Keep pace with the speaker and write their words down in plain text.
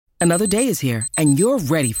Another day is here, and you're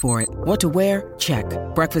ready for it. What to wear? Check.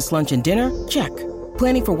 Breakfast, lunch, and dinner? Check.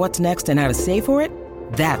 Planning for what's next and how to save for it?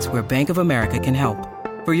 That's where Bank of America can help.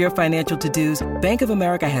 For your financial to-dos, Bank of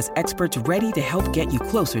America has experts ready to help get you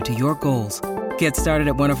closer to your goals. Get started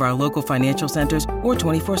at one of our local financial centers or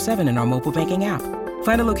 24/7 in our mobile banking app.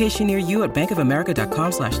 Find a location near you at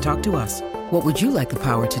bankofamerica.com/talktous. What would you like the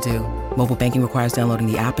power to do? Mobile banking requires downloading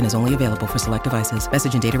the app and is only available for select devices.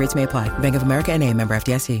 Message and data rates may apply. Bank of America N.A., member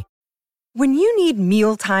FDIC. When you need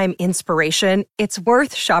mealtime inspiration, it's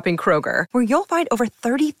worth shopping Kroger, where you'll find over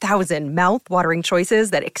 30,000 mouth-watering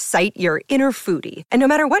choices that excite your inner foodie. And no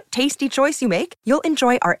matter what tasty choice you make, you'll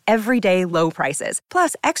enjoy our everyday low prices,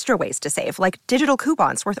 plus extra ways to save, like digital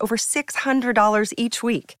coupons worth over $600 each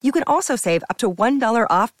week. You can also save up to $1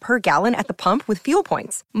 off per gallon at the pump with fuel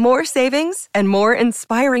points. More savings and more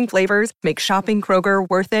inspiring flavors make shopping Kroger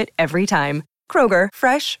worth it every time. Kroger,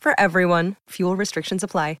 fresh for everyone. Fuel restrictions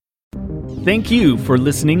apply. Thank you for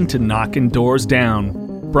listening to Knocking Doors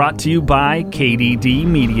Down, brought to you by KDD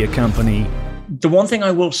Media Company. The one thing I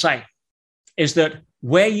will say is that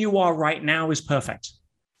where you are right now is perfect.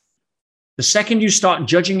 The second you start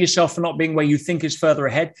judging yourself for not being where you think is further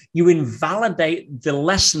ahead, you invalidate the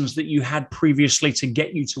lessons that you had previously to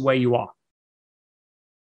get you to where you are.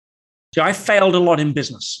 See, I failed a lot in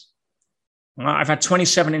business. I've had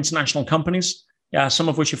 27 international companies. Yeah, some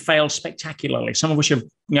of which have failed spectacularly. Some of which have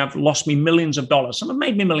lost me millions of dollars. Some have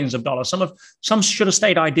made me millions of dollars. Some should have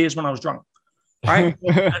stayed ideas when I was drunk, right?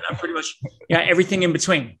 and pretty much everything in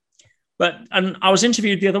between. And I was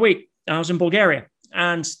interviewed the other week. I was in Bulgaria,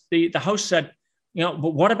 and the host said,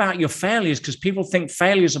 but what about your failures? Because people think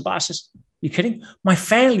failures are bad. I says, you kidding? My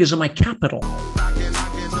failures are my capital.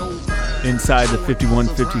 Inside the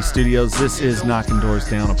 5150 studios, this is Knocking Doors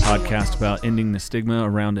Down, a podcast about ending the stigma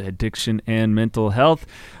around addiction and mental health.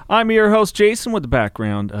 I'm your host, Jason, with the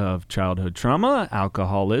background of childhood trauma,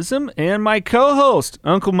 alcoholism, and my co-host,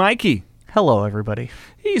 Uncle Mikey. Hello, everybody.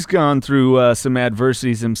 He's gone through some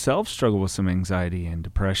adversities himself, struggled with some anxiety and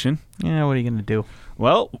depression. Yeah, what are you going to do?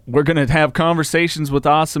 Well, we're going to have conversations with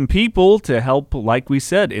awesome people to help, like we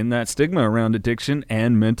said, in that stigma around addiction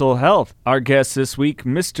and mental health. Our guest this week,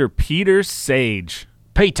 Mr. Peter Sage.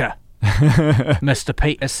 Peter. Mr.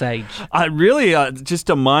 Peter Sage. Really, just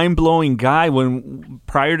a mind-blowing guy. When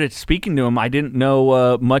prior to speaking to him, I didn't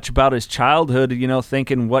know much about his childhood,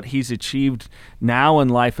 thinking what he's achieved now in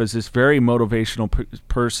life as this very motivational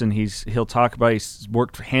person. He'll talk about he's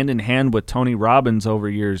worked hand-in-hand with Tony Robbins over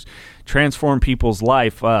years, transformed people's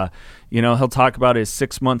life. He'll talk about his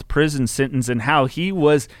 6-month prison sentence and how he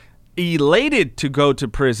was elated to go to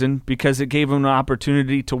prison because it gave him an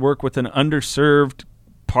opportunity to work with an underserved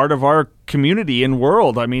part of our community and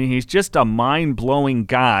world. I mean, he's just a mind-blowing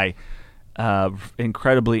guy,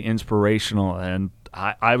 incredibly inspirational, and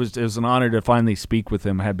it was an honor to finally speak with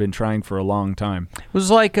him. I had been trying for a long time. It was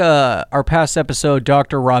like our past episode,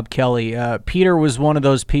 Dr. Rob Kelly. Peter was one of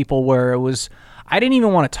those people where I didn't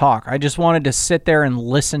even want to talk. I just wanted to sit there and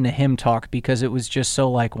listen to him talk because it was just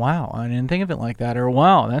so like, wow, I didn't think of it like that, or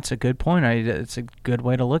wow, that's a good point. It's a good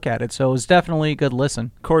way to look at it. So it was definitely a good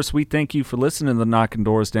listen. Of course, we thank you for listening to the Knocking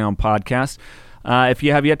Doors Down podcast. If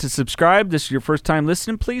you have yet to subscribe, this is your first time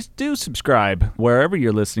listening, please do subscribe wherever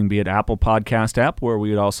you're listening, be it Apple Podcast app, where we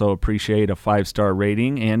would also appreciate a 5-star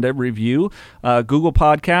rating and a review. Google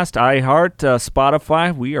Podcast, iHeart,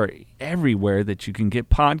 Spotify, we are everywhere that you can get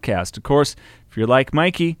podcasts. Of course, if you're like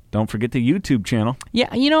Mikey, don't forget the YouTube channel. Yeah,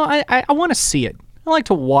 I want to see it. I like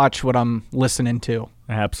to watch what I'm listening to.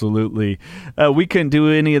 Absolutely. We couldn't do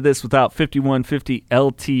any of this without 5150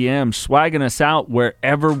 LTM swagging us out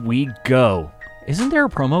wherever we go. Isn't there a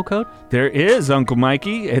promo code? There is, Uncle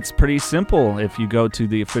Mikey. It's pretty simple. If you go to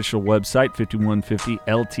the official website,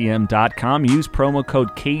 5150ltm.com, use promo code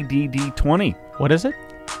KDD20. What is it?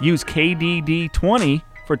 Use KDD20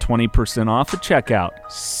 for 20% off at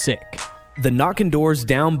checkout. Sick. The Knocking Doors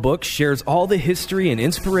Down book shares all the history and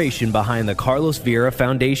inspiration behind the Carlos Vieira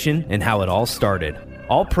Foundation and how it all started.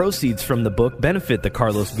 All proceeds from the book benefit the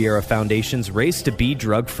Carlos Vieira Foundation's Race to Be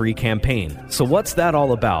Drug-Free campaign. So what's that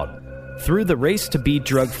all about? Through the Race to Be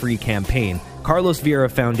Drug-Free campaign, Carlos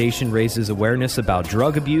Vieira Foundation raises awareness about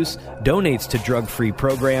drug abuse, donates to drug-free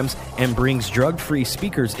programs, and brings drug-free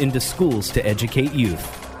speakers into schools to educate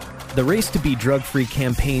youth. The Race to Be Drug-Free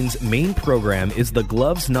campaign's main program is the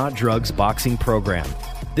Gloves Not Drugs boxing program.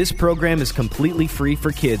 This program is completely free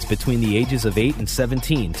for kids between the ages of 8 and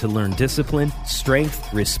 17 to learn discipline,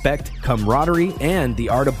 strength, respect, camaraderie, and the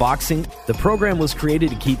art of boxing. The program was created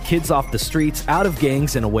to keep kids off the streets, out of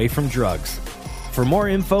gangs, and away from drugs. For more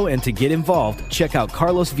info and to get involved, check out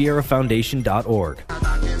carlosvierafoundation.org.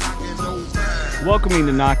 Welcoming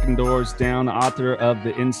to Knocking Doors Down, author of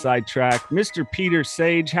The Inside Track, Mr. Peter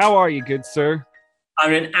Sage. How are you, good sir?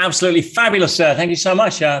 I'm in absolutely fabulous, sir. Thank you so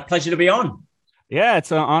much. Pleasure to be on. Yeah,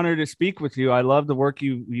 it's an honor to speak with you. I love the work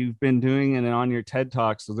you've been doing and on your TED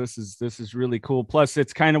Talk. So this is really cool. Plus,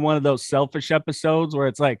 it's kind of one of those selfish episodes where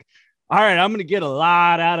it's like, all right, I'm going to get a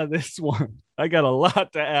lot out of this one. I got a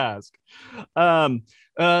lot to ask.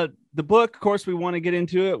 The book, of course, we want to get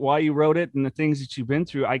into it, why you wrote it and the things that you've been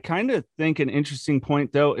through. I kind of think an interesting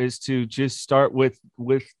point, though, is to just start with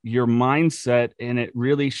your mindset. And it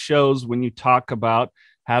really shows when you talk about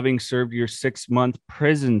having served your 6-month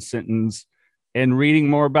prison sentence and reading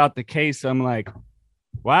more about the case. I'm like,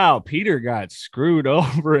 wow, Peter got screwed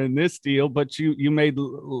over in this deal, but you made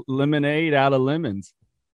lemonade out of lemons.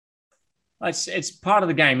 It's part of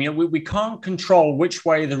the game. We can't control which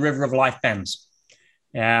way the river of life bends.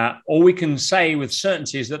 All we can say with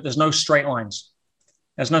certainty is that there's no straight lines.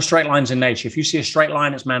 There's no straight lines in nature. If you see a straight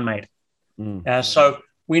line, it's man-made. So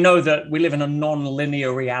we know that we live in a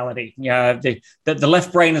non-linear reality. The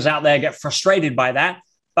left brainers out there get frustrated by that.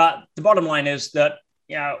 But the bottom line is that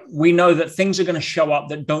we know that things are going to show up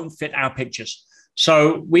that don't fit our pictures.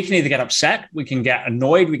 So we can either get upset, we can get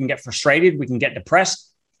annoyed, we can get frustrated, we can get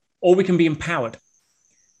depressed, or we can be empowered.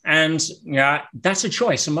 And that's a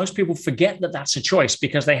choice. And most people forget that that's a choice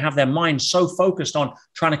because they have their mind so focused on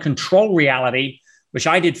trying to control reality, which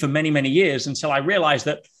I did for many, many years until I realized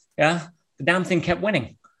that, the damn thing kept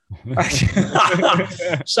winning.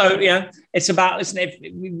 So, it's about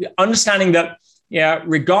understanding that,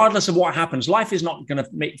 regardless of what happens, life is not going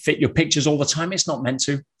to fit your pictures all the time. It's not meant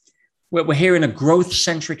to. We're here in a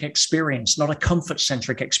growth-centric experience, not a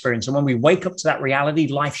comfort-centric experience. And when we wake up to that reality,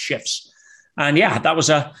 life shifts. And that was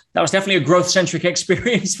definitely a growth-centric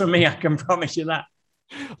experience for me. I can promise you that.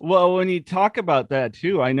 Well, when you talk about that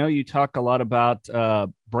too, I know you talk a lot about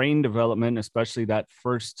brain development, especially that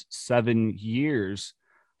first 7 years.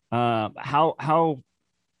 How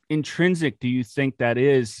intrinsic do you think that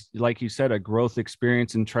is? Like you said, a growth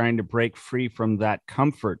experience and trying to break free from that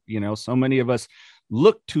comfort. So many of us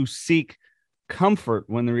look to seek comfort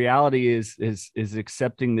when the reality is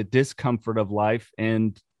accepting the discomfort of life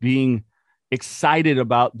and being excited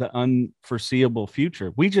about the unforeseeable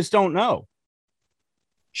future. We just don't know.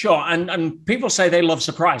 Sure. And people say they love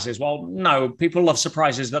surprises. Well, no, people love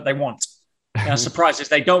surprises that they want. Surprises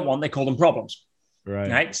they don't want, they call them problems.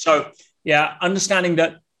 Right. So, understanding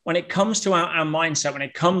that when it comes to our mindset, when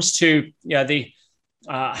it comes to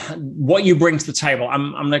what you bring to the table,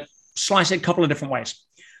 I'm going to slice it a couple of different ways.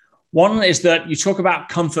 One is that you talk about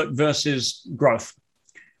comfort versus growth.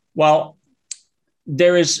 Well,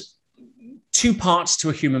 there is 2 parts to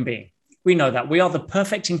a human being. We know that we are the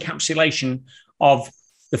perfect encapsulation of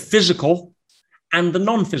the physical and the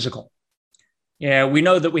non-physical. We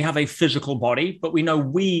know that we have a physical body, but we know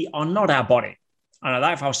we are not our body. I know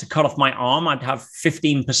that if I was to cut off my arm, I'd have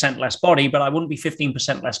 15% less body, but I wouldn't be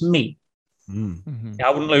 15% less me. I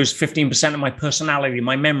wouldn't lose 15% of my personality,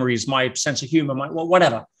 my memories, my sense of humor,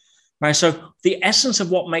 whatever. Right. So the essence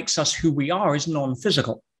of what makes us who we are is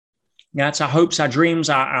non-physical. It's our hopes, our dreams,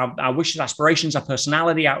 our wishes, aspirations, our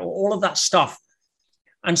personality, all of that stuff.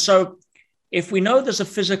 And so if we know there's a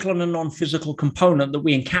physical and a non-physical component that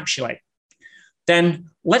we encapsulate, then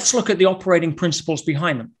let's look at the operating principles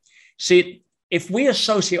behind them. See, if we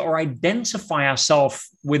associate or identify ourselves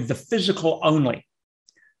with the physical only,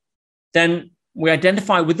 then we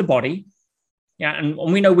identify with the body. And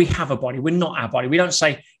we know we have a body. We're not our body. We don't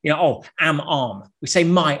say, am arm. We say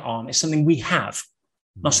my arm. It's something we have,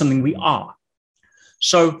 not something we are.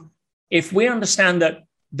 So if we understand that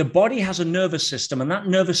the body has a nervous system and that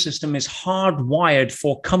nervous system is hardwired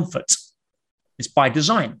for comfort, it's by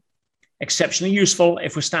design. Exceptionally useful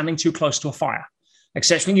if we're standing too close to a fire.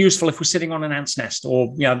 Exceptionally useful if we're sitting on an ant's nest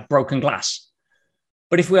or broken glass.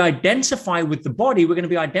 But if we identify with the body, we're going to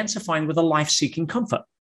be identifying with a life-seeking comfort.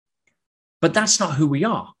 But that's not who we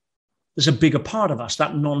are. There's a bigger part of us,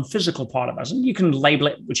 that non-physical part of us. And you can label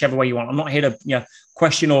it whichever way you want. I'm not here to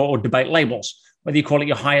question or debate labels. Whether you call it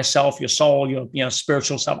your higher self, your soul, your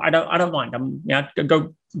spiritual self, I don't mind.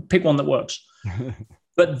 Go pick one that works.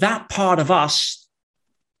 But that part of us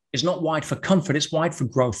is not wired for comfort. It's wired for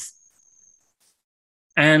growth.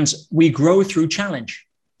 And we grow through challenge.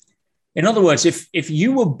 In other words, if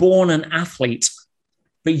you were born an athlete,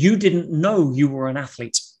 but you didn't know you were an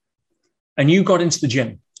athlete, and you got into the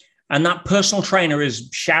gym, and that personal trainer is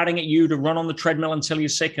shouting at you to run on the treadmill until you're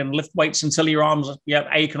sick and lift weights until your arms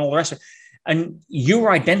ache and all the rest of it, and you're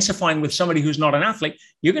identifying with somebody who's not an athlete,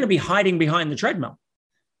 you're going to be hiding behind the treadmill.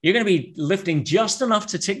 You're going to be lifting just enough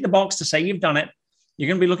to tick the box to say you've done it. You're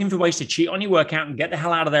going to be looking for ways to cheat on your workout and get the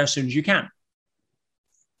hell out of there as soon as you can.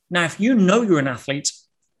 Now, if you know you're an athlete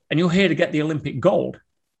and you're here to get the Olympic gold,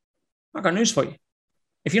 I've got news for you.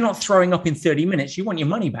 If you're not throwing up in 30 minutes, you want your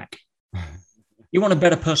money back. You want a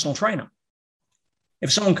better personal trainer.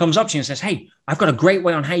 If someone comes up to you and says, hey, I've got a great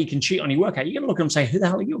way on how you can cheat on your workout, you're going to look at them and say, who the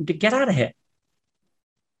hell are you? Get out of here.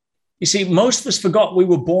 You see, most of us forgot we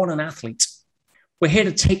were born an athlete. We're here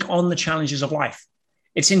to take on the challenges of life.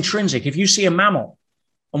 It's intrinsic. If you see a mammal,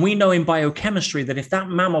 and we know in biochemistry that if that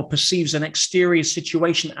mammal perceives an exterior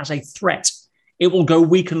situation as a threat, it will go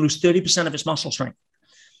weak and lose 30% of its muscle strength.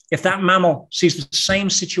 If that mammal sees the same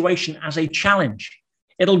situation as a challenge,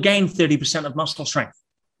 it'll gain 30% of muscle strength.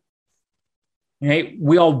 Okay?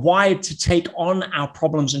 We are wired to take on our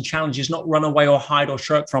problems and challenges, not run away or hide or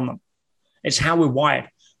shirk from them. It's how we're wired.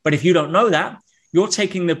 But if you don't know that, you're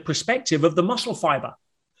taking the perspective of the muscle fiber.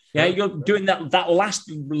 Yeah, you're doing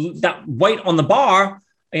that weight on the bar,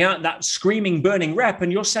 that screaming, burning rep,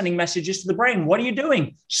 and you're sending messages to the brain. What are you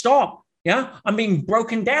doing? Stop. Yeah, I'm being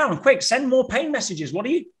broken down. Quick, send more pain messages. What are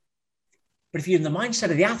you? But if you're in the mindset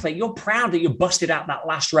of the athlete, you're proud that you busted out that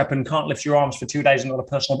last rep and can't lift your arms for 2 days and got a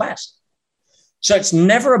personal best. So it's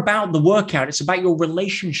never about the workout. It's about your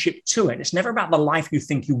relationship to it. It's never about the life you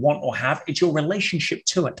think you want or have. It's your relationship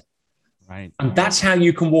to it. Right. And that's how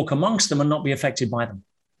you can walk amongst them and not be affected by them.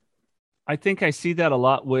 I think I see that a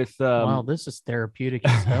lot with. Wow, this is therapeutic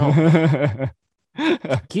as hell.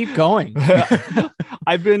 Keep going.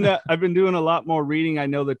 I've been doing a lot more reading. I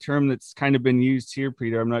know the term that's kind of been used here,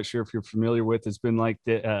 Peter. I'm not sure if you're familiar with. It's been like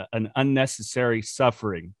an unnecessary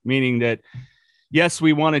suffering, meaning that yes,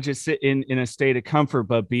 we want to just sit in a state of comfort,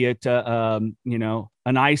 but be it an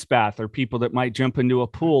ice bath, or people that might jump into a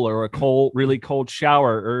pool, or a really cold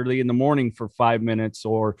shower early in the morning for 5 minutes,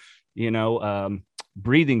 or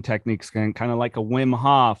breathing techniques, kind of like a Wim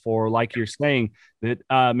Hof, or like you're saying that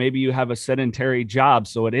maybe you have a sedentary job.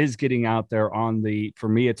 So it is getting out there for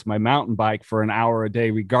me, it's my mountain bike for an hour a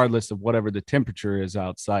day, regardless of whatever the temperature is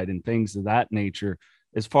outside, and things of that nature,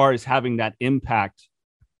 as far as having that impact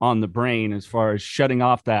on the brain, as far as shutting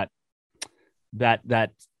off that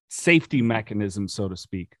safety mechanism, so to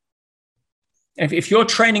speak. If you're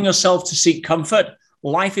training yourself to seek comfort,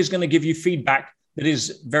 life is going to give you feedback that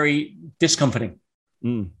is very discomforting.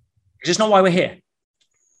 It's just not why we're here.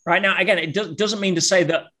 Right now, again, it doesn't mean to say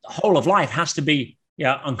that the whole of life has to be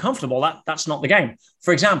uncomfortable. That's not the game.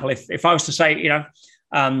 For example, if I was to say,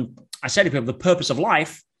 I say to people, the purpose of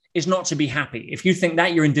life is not to be happy. If you think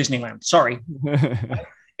that, you're in Disneyland. Sorry.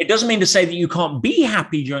 It doesn't mean to say that you can't be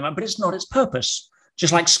happy during life, but it's not its purpose.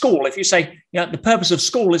 Just like school. If you say, the purpose of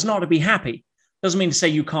school is not to be happy, doesn't mean to say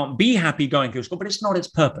you can't be happy going through school, but it's not its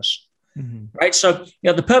purpose. Mm-hmm. Right. So,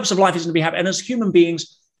 the purpose of life is to be happy. And as human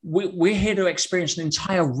beings, we're here to experience an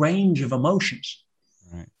entire range of emotions.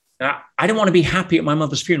 Right. Now, I didn't want to be happy at my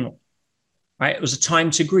mother's funeral. Right. It was a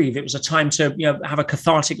time to grieve. It was a time to, have a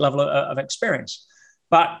cathartic level of experience.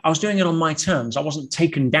 But I was doing it on my terms. I wasn't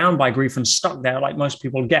taken down by grief and stuck there like most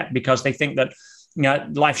people get, because they think that,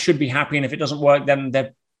 life should be happy. And if it doesn't work, then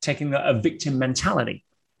they're taking a victim mentality.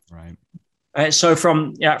 Right. So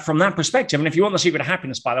from that perspective, and if you want the secret of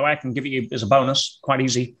happiness, by the way, I can give it you as a bonus, quite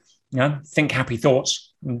easy. Think happy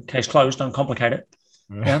thoughts. Case closed. Don't complicate it.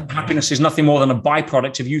 Happiness is nothing more than a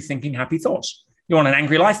byproduct of you thinking happy thoughts. You want an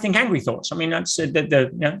angry life? Think angry thoughts. I mean, that's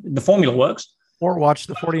the formula works. Or watch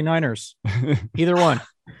the 49ers. Either one.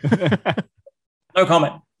 No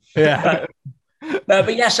comment. Yeah.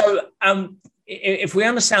 But yeah. So if we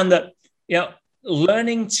understand that,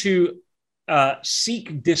 learning to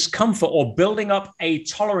seek discomfort, or building up a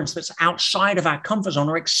tolerance that's outside of our comfort zone,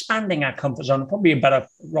 or expanding our comfort zone, probably a better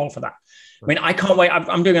role for that. I mean, I can't wait.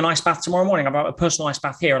 I'm doing an ice bath tomorrow morning. I've got a personal ice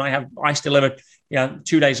bath here, and I have ice delivered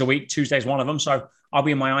 2 days a week. Tuesday's one of them. So I'll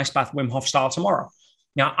be in my ice bath Wim Hof style tomorrow.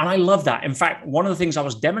 And I love that. In fact, one of the things I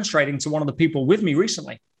was demonstrating to one of the people with me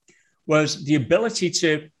recently was the ability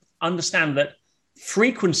to understand that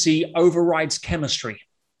frequency overrides chemistry.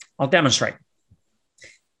 I'll demonstrate.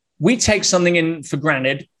 We take something in for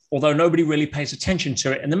granted, although nobody really pays attention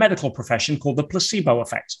to it in the medical profession, called the placebo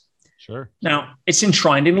effect. Sure. Now, it's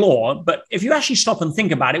enshrined in law, but if you actually stop and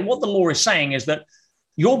think about it, what the law is saying is that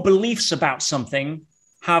your beliefs about something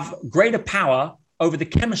have greater power over the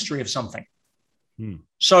chemistry of something.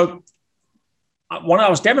 So when I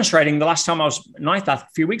was demonstrating the last time I was in ice bath a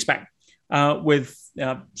few weeks back with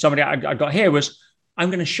somebody I got here, was I'm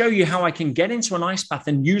going to show you how I can get into an ice bath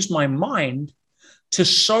and use my mind to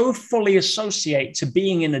so fully associate to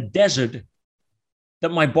being in a desert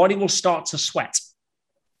that my body will start to sweat.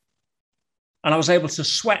 And I was able to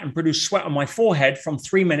sweat and produce sweat on my forehead from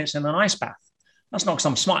 3 minutes in an ice bath. That's not because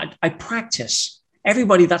I'm smart. I practice.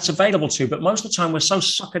 everybody that's available to, but most of the time we're so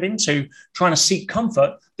suckered into trying to seek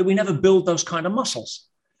comfort that we never build those kind of muscles.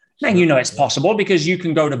 Now, you know it's possible because you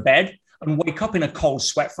can go to bed and wake up in a cold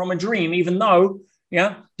sweat from a dream, even though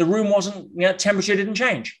the room wasn't, temperature didn't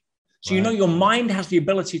change. So you know your mind has the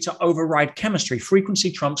ability to override chemistry.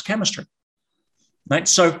 Frequency trumps chemistry. Right?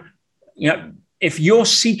 So, if you're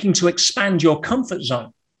seeking to expand your comfort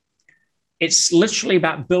zone, it's literally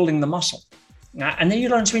about building the muscle. And then you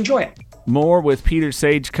learn to enjoy it. More with Peter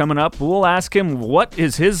Sage coming up. We'll ask him what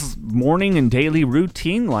is his morning and daily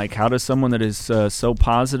routine like. How does someone that is so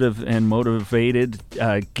positive and motivated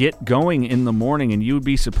get going in the morning? And you would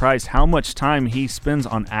be surprised how much time he spends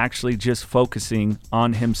on actually just focusing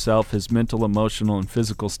on himself, his mental, emotional, and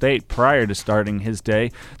physical state prior to starting his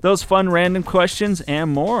day. Those fun random questions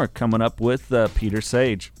and more coming up with Peter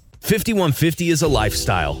Sage. 5150 is a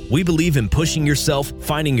lifestyle. We believe in pushing yourself,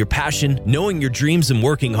 finding your passion, knowing your dreams and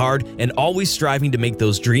working hard, and always striving to make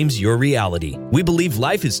those dreams your reality. We believe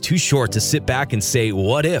life is too short to sit back and say,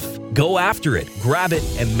 what if? Go after it, grab it,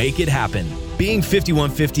 and make it happen. Being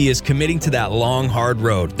 5150 is committing to that long, hard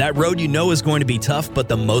road. That road you know is going to be tough, but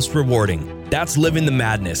the most rewarding. That's living the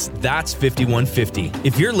madness. That's 5150.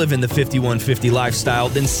 If you're living the 5150 lifestyle,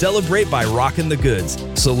 then celebrate by rocking the goods.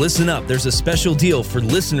 So listen up, there's a special deal for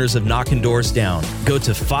listeners of Knocking Doors Down. Go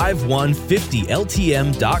to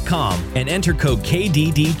 5150ltm.com and enter code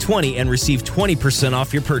KDD20 and receive 20%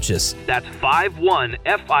 off your purchase. That's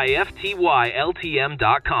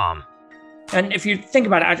 5150ltm.com. And if you think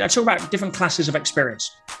about it, I talk about different classes of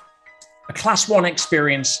experience. A class 1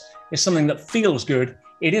 experience is something that feels good.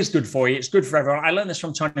 It is good for you. It's good for everyone. I learned this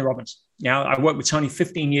from Tony Robbins. I worked with Tony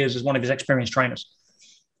 15 years as one of his experienced trainers.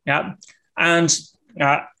 And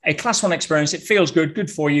a class 1 experience, it feels good,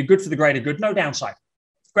 good for you, good for the greater good, no downside.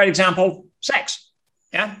 Great example, sex.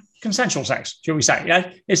 Consensual sex, shall we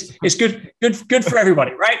say? It's good for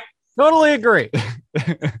everybody, right? Totally agree.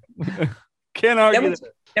 Can't argue.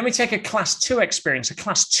 Then we take a class 2 experience. A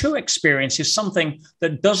class 2 experience is something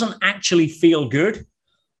that doesn't actually feel good,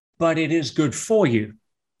 but it is good for you.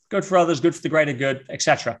 Good for others, good for the greater good,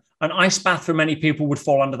 etc. An ice bath for many people would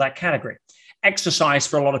fall under that category. Exercise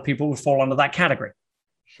for a lot of people would fall under that category.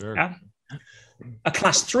 Sure. A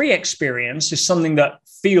class 3 experience is something that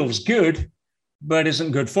feels good, but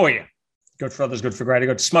isn't good for you. Good for others, good for greater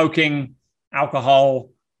good. Smoking,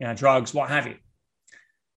 alcohol, drugs, what have you.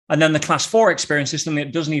 And then the class 4 experience is something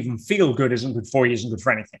that doesn't even feel good, isn't good for you, isn't good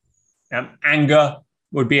for anything. Anger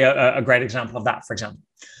would be a great example of that, for example.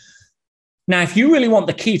 Now, if you really want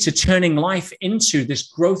the key to turning life into this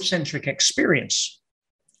growth-centric experience,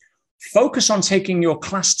 focus on taking your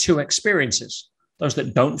class 2 experiences, those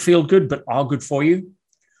that don't feel good but are good for you,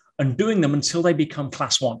 and doing them until they become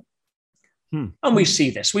class 1. And we see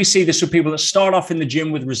this. We see this with people that start off in the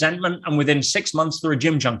gym with resentment, and within 6 months, they're a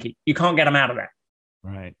gym junkie. You can't get them out of there.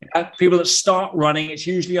 Right. People that start running, it's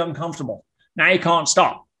usually uncomfortable. Now you can't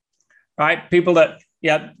stop. Right? People that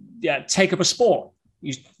take up a sport.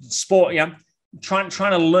 Trying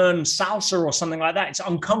to learn salsa or something like that. It's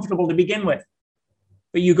uncomfortable to begin with,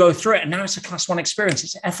 but you go through it, and now it's a class 1 experience.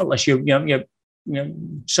 It's effortless. You're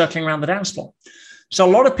circling around the dance floor. So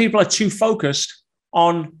a lot of people are too focused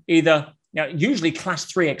on either usually class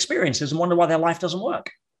 3 experiences and wonder why their life doesn't work.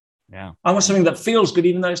 Yeah, I want something that feels good,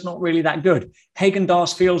 even though it's not really that good.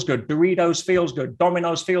 Haagen-Dazs feels good. Doritos feels good.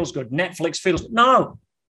 Domino's feels good. Netflix feels good. No,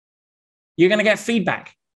 you're going to get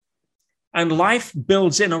feedback. And life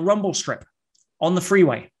builds in a rumble strip on the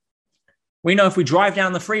freeway. We know if we drive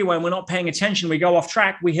down the freeway and we're not paying attention, we go off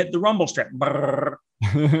track, we hit the rumble strip. And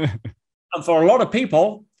for a lot of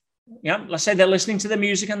people, let's say they're listening to the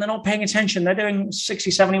music and they're not paying attention. They're doing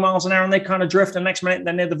 60, 70 miles an hour and they kind of drift. And next minute,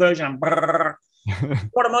 they're near the Virgin.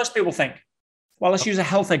 What do most people think? Well, let's use a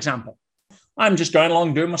health example. I'm just going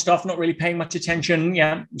along, doing my stuff, not really paying much attention.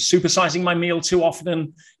 Supersizing my meal too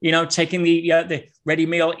often, taking the ready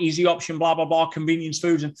meal, easy option, blah, blah, blah, convenience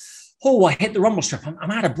foods. And I hit the rumble strip.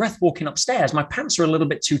 I'm out of breath walking upstairs. My pants are a little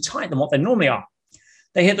bit too tight than what they normally are.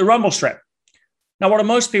 They hit the rumble strip. Now, what do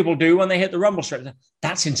most people do when they hit the rumble strip?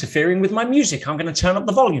 That's interfering with my music. I'm going to turn up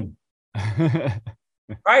the volume.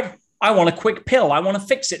 Right? I want a quick pill. I want a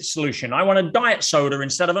fix-it solution. I want a diet soda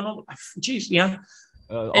instead of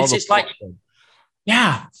it's like,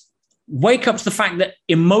 wake up to the fact that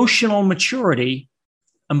emotional maturity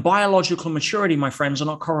and biological maturity, my friends, are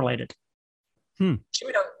not correlated. So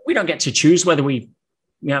we don't get to choose whether we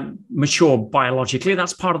mature biologically.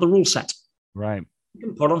 That's part of the rule set. Right. You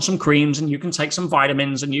can put on some creams and you can take some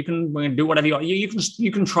vitamins and you can do whatever you want.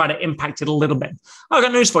 You can try to impact it a little bit. I've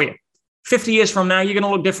got news for you. 50 years from now, you're going to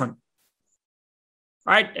look different.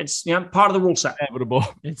 Right? It's part of the rule set. Inevitable.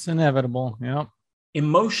 It's inevitable. Yep.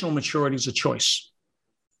 emotional maturity is a choice.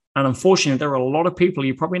 And unfortunately, there are a lot of people,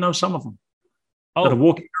 you probably know some of them, that are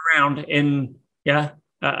walking around in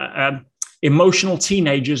emotional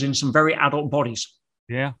teenagers in some very adult bodies.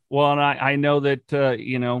 Yeah. Well, and I know that,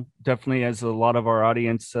 definitely as a lot of our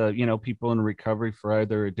audience, people in recovery for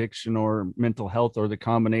either addiction or mental health or the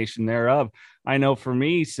combination thereof. I know for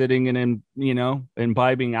me, sitting and,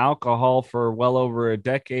 imbibing alcohol for well over a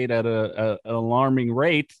decade at an alarming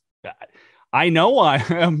rate, I know I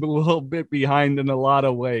am a little bit behind in a lot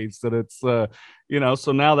of ways that it's,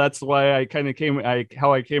 so now that's why I kind of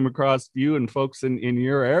how I came across you and folks in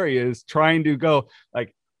your area is trying to go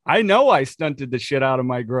like, I know I stunted the shit out of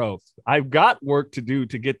my growth. I've got work to do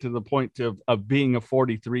to get to the point of being a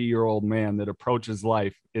 43-year-old man that approaches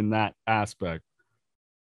life in that aspect.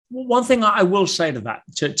 Well, one thing I will say to that,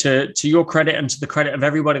 to your credit and to the credit of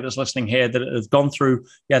everybody that's listening here that has gone through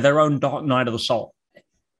their own dark night of the soul,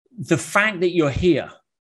 the fact that you're here,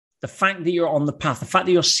 the fact that you're on the path, the fact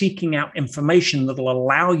that you're seeking out information that will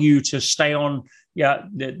allow you to stay on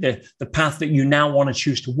the path that you now want to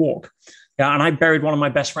choose to walk. Yeah, and I buried one of my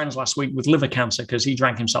best friends last week with liver cancer because he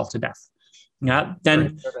drank himself to death. Yeah,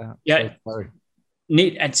 then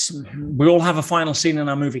we all have a final scene in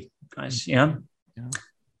our movie, guys. Yeah.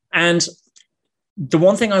 And the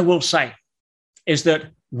one thing I will say is that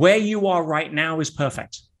where you are right now is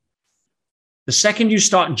perfect. The second you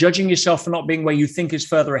start judging yourself for not being where you think is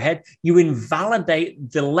further ahead, you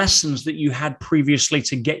invalidate the lessons that you had previously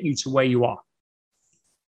to get you to where you are.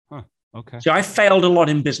 Huh. Okay. So I failed a lot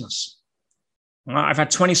in business. I've had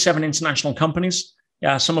 27 international companies,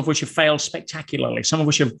 some of which have failed spectacularly. Some of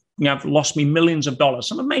which have lost me millions of dollars.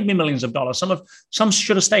 Some have made me millions of dollars. Some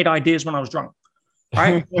should have stayed ideas when I was drunk,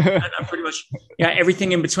 right? and pretty much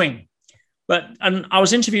everything in between. And I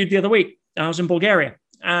was interviewed the other week. I was in Bulgaria,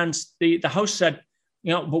 and the host said,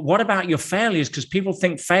 but what about your failures? Because people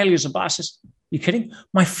think failures are bad. I says, you kidding?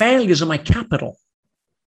 My failures are my capital.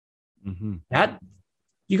 Mm-hmm.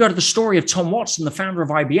 You go to the story of Tom Watson, the founder of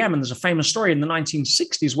IBM, and there's a famous story in the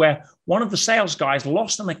 1960s where one of the sales guys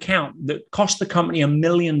lost an account that cost the company $1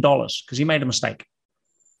 million because he made a mistake.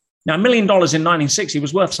 Now, $1 million in 1960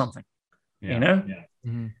 was worth something,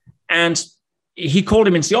 Mm-hmm. And he called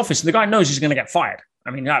him into the office, and the guy knows he's going to get fired.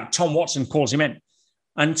 I mean, Tom Watson calls him in,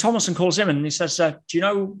 and Tom Watson calls him in, and he says, do you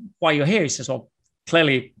know why you're here? He says, well,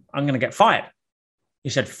 clearly I'm going to get fired. He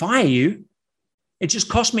said, fire you? It just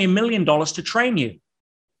cost me $1 million to train you.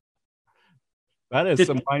 That is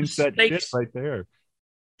some mindset shit right there.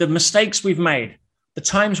 The mistakes we've made, the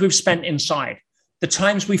times we've spent inside, the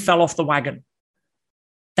times we fell off the wagon,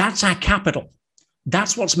 that's our capital.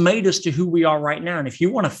 That's what's made us to who we are right now. And if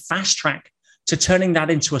you want to fast track to turning that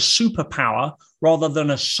into a superpower rather than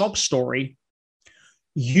a sob story,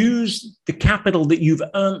 use the capital that you've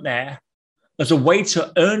earned there as a way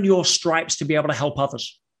to earn your stripes to be able to help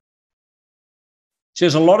others. So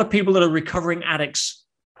there's a lot of people that are recovering addicts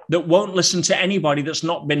that won't listen to anybody that's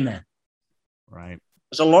not been there. Right.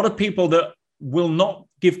 There's a lot of people that will not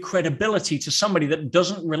give credibility to somebody that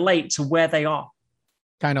doesn't relate to where they are.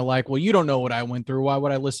 Kind of like, well, you don't know what I went through. Why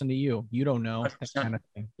would I listen to you? You don't know. That kind of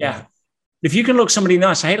thing. Yeah. If you can look somebody in the eye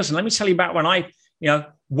and say, hey, listen, let me tell you about when I,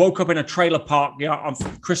 woke up in a trailer park, on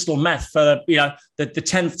crystal meth for, the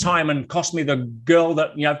 10th time and cost me the girl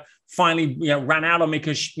that, finally, ran out on me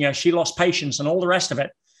because, she lost patience and all the rest of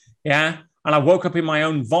it. Yeah. And I woke up in my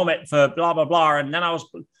own vomit for blah, blah, blah. And then I was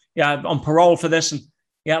on parole for this. And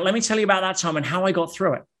let me tell you about that time and how I got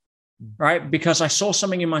through it. Right. Because I saw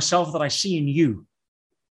something in myself that I see in you.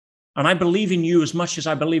 And I believe in you as much as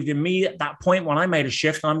I believed in me at that point when I made a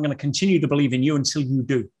shift. And I'm going to continue to believe in you until you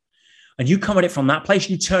do. And you come at it from that place.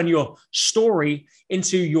 You turn your story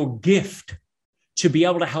into your gift to be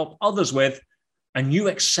able to help others with. And you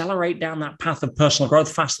accelerate down that path of personal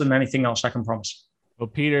growth faster than anything else, I can promise. Well,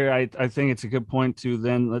 Peter, I think it's a good point to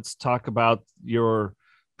then let's talk about your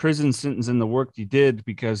prison sentence and the work you did,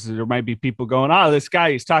 because there might be people going, this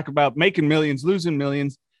guy, he's talking about making millions, losing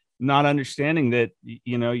millions, not understanding that,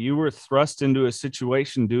 you were thrust into a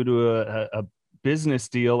situation due to a business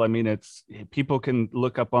deal. I mean, it's people can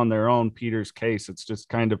look up on their own Peter's case. It's just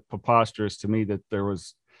kind of preposterous to me that there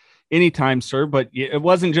was anytime, sir, but it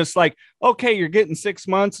wasn't just like, okay, you're getting 6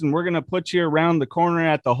 months and we're going to put you around the corner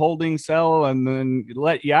at the holding cell and then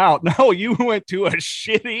let you out. No, you went to a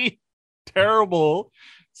shitty, terrible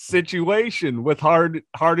situation with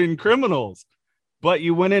hardened criminals, but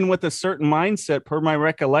you went in with a certain mindset. Per my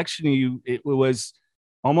recollection, it was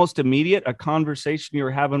almost immediate, a conversation you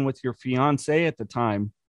were having with your fiance at the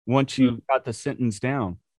time once you got the sentence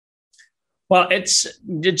down. Well, it's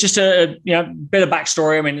just a bit of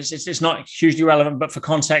backstory. I mean, it's not hugely relevant, but for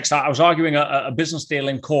context, I was arguing a business deal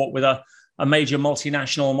in court with a major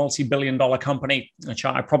multinational, multi-billion-dollar company, which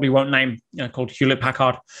I probably won't name, called Hewlett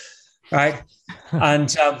Packard, right? And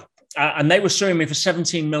they were suing me for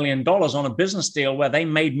 $17 million on a business deal where they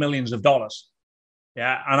made millions of dollars.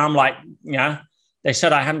 Yeah, and I'm like, they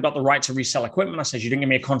said I hadn't got the right to resell equipment. I said, you didn't give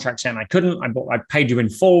me a contract saying I couldn't. I paid you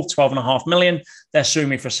in full, $12.5 million. They're suing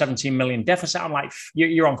me for $17 million deficit. I'm like,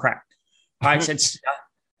 you're on crack. Right?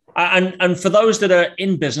 And for those that are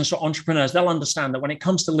in business or entrepreneurs, they'll understand that when it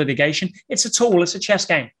comes to litigation, it's a tool, it's a chess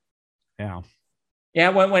game. Yeah. Yeah.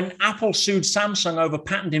 When Apple sued Samsung over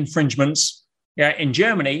patent infringements in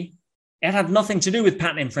Germany, it had nothing to do with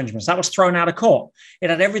patent infringements. That was thrown out of court.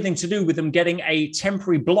 It had everything to do with them getting a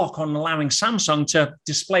temporary block on allowing Samsung to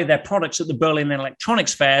display their products at the Berlin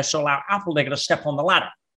Electronics Fair, so allow Apple to get a step on the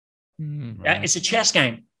ladder. Mm-hmm. Yeah, it's a chess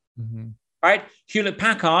game, right? Hewlett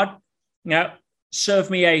Packard,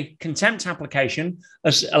 served me a contempt application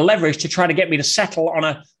as a leverage to try to get me to settle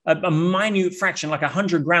on a minute fraction, like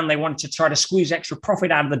 $100,000. They wanted to try to squeeze extra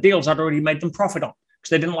profit out of the deals I'd already made them profit on,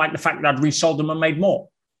 because they didn't like the fact that I'd resold them and made more.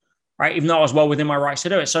 Right, even though I was well within my rights to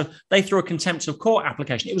do it. So they threw a contempt of court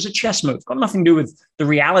application. It was a chess move, got nothing to do with the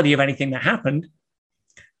reality of anything that happened.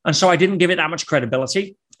 And so I didn't give it that much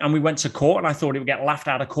credibility. And we went to court, and I thought it would get laughed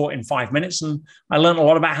out of court in 5 minutes. And I learned a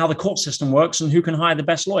lot about how the court system works and who can hire the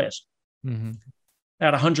best lawyers. Mm-hmm. They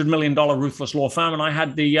had a $100 million ruthless law firm, and I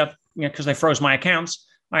had the, because they froze my accounts,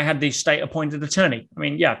 I had the state-appointed attorney. I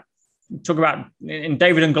mean, talk about in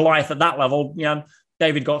David and Goliath at that level,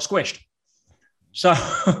 David got squished. So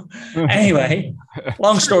anyway,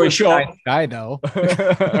 long story short, I know.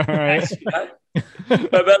 but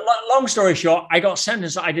long story short, I got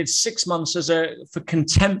sentenced. I did 6 months for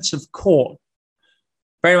contempt of court.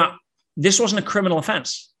 Very much. This wasn't a criminal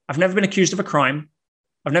offense. I've never been accused of a crime.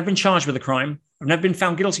 I've never been charged with a crime. I've never been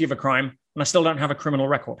found guilty of a crime, and I still don't have a criminal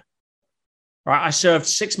record. All right. I served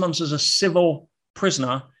 6 months as a civil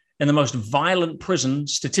prisoner in the most violent prison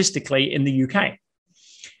statistically in the UK.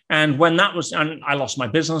 And when that was, and I lost my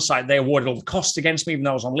business, they awarded all the costs against me, even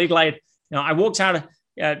though I was on legal aid. I walked down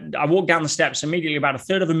the steps immediately, about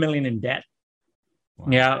 $350,000 in debt. Wow.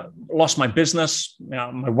 Yeah, lost my business.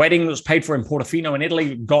 My wedding was paid for in Portofino in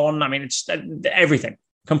Italy, gone. I mean, it's everything,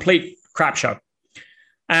 complete crap show.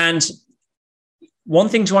 And one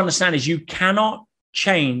thing to understand is you cannot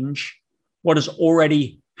change what has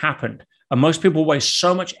already happened. And most people waste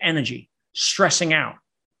so much energy stressing out.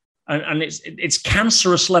 And it's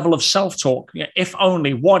cancerous level of self-talk. If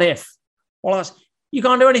only, what if? Well, that's, you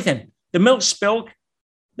can't do anything. The milk spilled,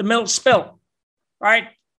 right?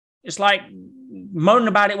 It's like moaning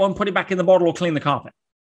about it, won't put it back in the bottle or clean the carpet.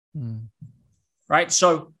 Right?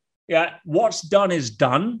 So what's done is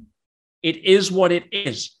done. It is what it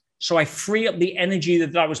is. So I free up the energy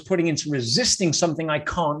that I was putting into resisting something I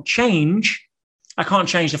can't change. I can't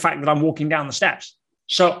change the fact that I'm walking down the steps.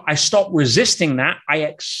 So I stop resisting that. I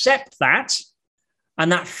accept that.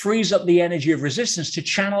 And that frees up the energy of resistance to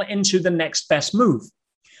channel into the next best move.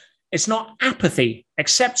 It's not apathy.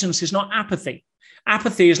 Acceptance is not apathy.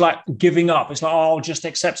 Apathy is like giving up. It's like, oh, I'll just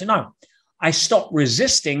accept it. No, I stop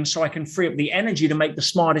resisting so I can free up the energy to make the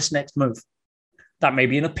smartest next move. That may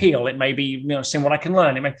be an appeal. It may be, seeing what I can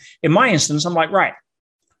learn. In my instance, I'm like, right,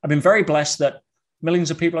 I've been very blessed that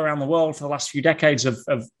millions of people around the world for the last few decades have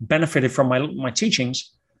benefited from my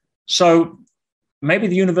teachings. So maybe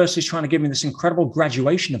the university is trying to give me this incredible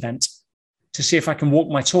graduation event to see if I can walk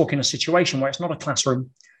my talk in a situation where it's not a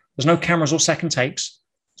classroom. There's no cameras or second takes.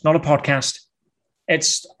 It's not a podcast.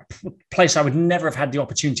 It's a place I would never have had the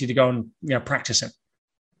opportunity to go and practice in.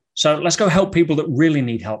 So let's go help people that really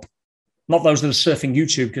need help, not those that are surfing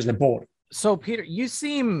YouTube because they're bored. So Peter, you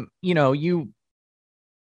seem,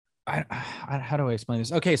 how do I explain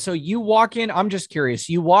this? Okay, so you walk in, I'm just curious,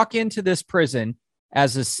 you walk into this prison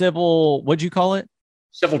as a civil, what'd you call it?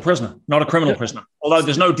 Civil prisoner, not a criminal prisoner. Although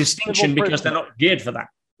there's no distinction because they're not geared for that.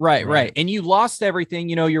 Right. And you lost everything,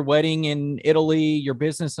 your wedding in Italy, your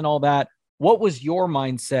business and all that. What was your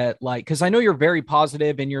mindset like? Because I know you're very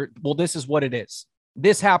positive and this is what it is.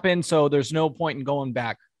 This happened, so there's no point in going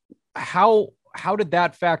back. How did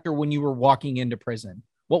that factor when you were walking into prison?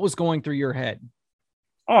 What was going through your head?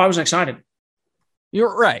 Oh, I was excited.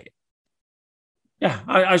 You're right. Yeah,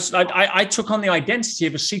 I took on the identity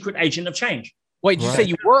of a secret agent of change. Wait, did you say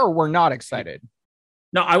you were or were not excited?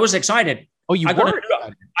 No, I was excited. Oh,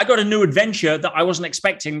 I got a new adventure that I wasn't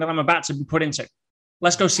expecting that I'm about to be put into.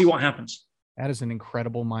 Let's go see what happens. That is an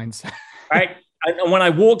incredible mindset. Right? And when I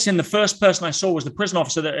walked in, the first person I saw was the prison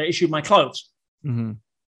officer that issued my clothes. Mm-hmm.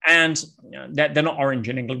 And they're not orange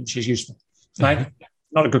in England, which is useful. Right?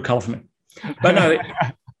 Not a good color for me. But no,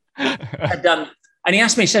 and he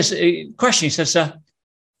asked me, he says, question, he says,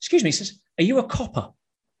 excuse me, he says, are you a copper?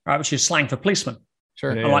 Right, which is slang for policeman.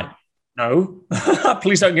 Sure. I'm like, no,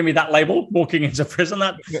 please don't give me that label walking into prison.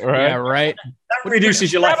 That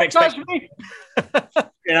reduces your life expectancy.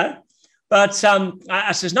 You know? But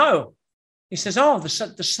I says, no. He says, oh,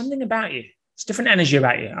 there's something about you. It's different energy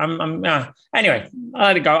about you. Anyway, I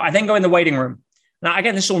let it go. I then go in the waiting room. Now,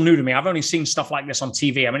 again, this is all new to me. I've only seen stuff like this on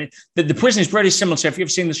TV. I mean, the prison is pretty similar to, if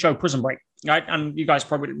you've seen the show Prison Break, right? And you guys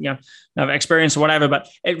probably have experience or whatever, but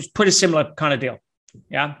it was pretty similar kind of deal.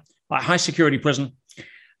 Yeah, like high security prison.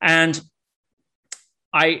 And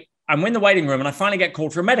I'm in the waiting room and I finally get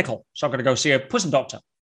called for a medical. So I've got to go see a prison doctor.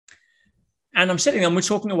 And I'm sitting there and we're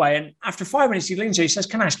talking away. And after 5 minutes, he leans to me, he says,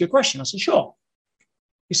 can I ask you a question? I said, sure.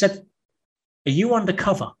 He said, are you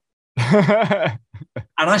undercover? And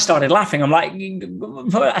I started laughing. I'm like,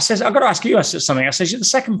 I says, I've got to ask you something. I says, you're the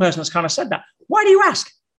second person that's kind of said that. Why do you ask?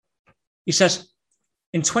 He says,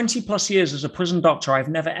 in 20 plus years as a prison doctor, I've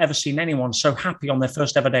never, ever seen anyone so happy on their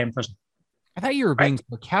first ever day in prison. I thought you were being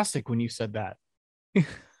sarcastic when you said that.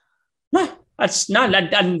 No,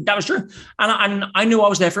 and that was true. And I knew I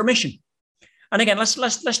was there for a mission. And again,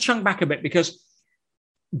 let's chunk back a bit, because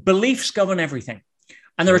beliefs govern everything.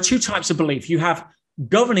 And there are two types of belief. You have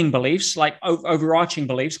governing beliefs, like overarching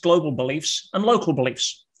beliefs, global beliefs, and local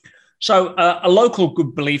beliefs. So a local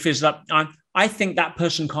good belief is that I think that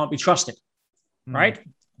person can't be trusted, right?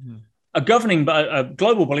 Mm-hmm. A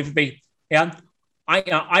global belief would be,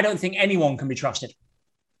 I don't think anyone can be trusted,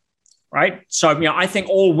 right? So I think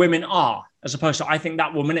all women are, as opposed to I think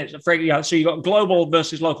that woman is. So you've got global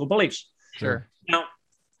versus local beliefs. Sure. Now,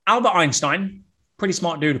 Albert Einstein, pretty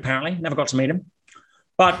smart dude apparently, never got to meet him,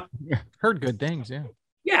 but heard good things.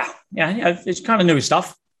 Yeah. It's kind of new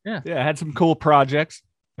stuff. Yeah. Had some cool projects.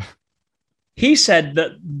 He said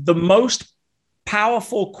that the most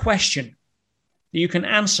powerful question that you can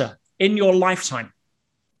answer in your lifetime,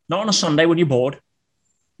 not on a Sunday when you're bored,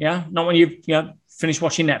 not when you finish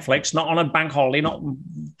watching Netflix, not on a bank holiday, not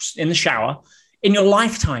in the shower, in your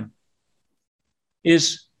lifetime,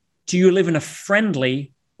 is, do you live in a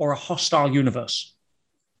friendly or a hostile universe?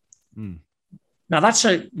 Now, that's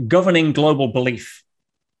a governing global belief.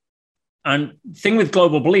 And the thing with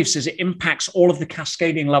global beliefs is it impacts all of the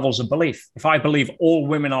cascading levels of belief. If I believe all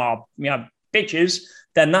women are bitches,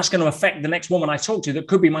 then that's going to affect the next woman I talk to that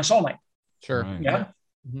could be my soulmate. Sure. Yeah.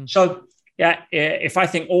 Mm-hmm. So, if I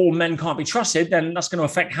think all men can't be trusted, then that's going to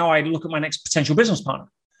affect how I look at my next potential business partner.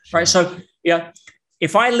 Sure. Right. So,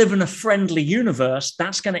 if I live in a friendly universe,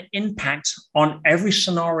 that's going to impact on every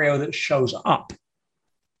scenario that shows up.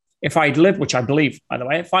 If I live, which I believe, by the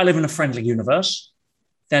way, if I live in a friendly universe,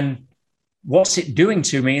 then what's it doing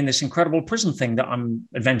to me in this incredible prison thing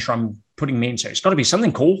adventure I'm putting me into? It's got to be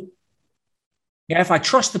something cool. If I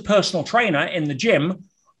trust the personal trainer in the gym,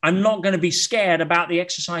 I'm not going to be scared about the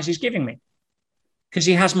exercise he's giving me, because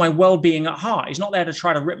he has my well-being at heart. He's not there to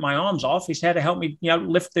try to rip my arms off. He's there to help me,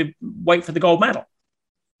 lift the weight for the gold medal.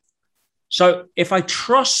 So if I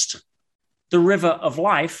trust the river of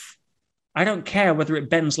life, I don't care whether it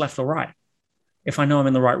bends left or right, if I know I'm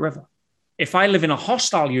in the right river. If I live in a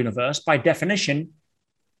hostile universe, by definition,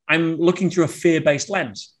 I'm looking through a fear-based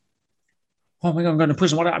lens. Oh my God, I'm going to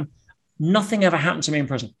prison. Nothing ever happened to me in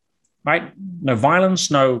prison, right? No violence,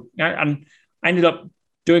 and I ended up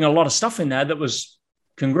doing a lot of stuff in there that was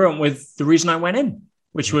congruent with the reason I went in,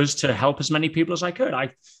 which was to help as many people as I could.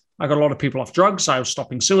 I got a lot of people off drugs. I was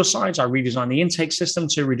stopping suicides. I redesigned the intake system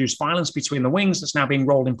to reduce violence between the wings. That's now being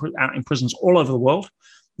rolled out in prisons all over the world.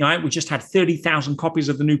 We just had 30,000 copies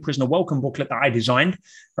of the new prisoner welcome booklet that I designed,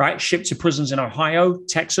 right? Shipped to prisons in Ohio,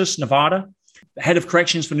 Texas, Nevada, the head of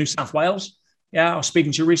corrections for New South Wales. I was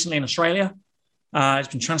speaking to recently in Australia. It's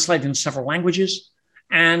been translated in several languages.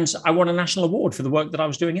 And I won a national award for the work that I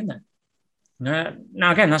was doing in there. Now,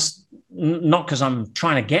 again, that's not because I'm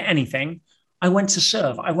trying to get anything. I went to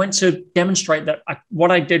serve. I went to demonstrate that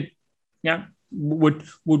what I did doesn't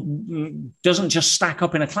just stack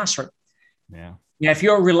up in a classroom. If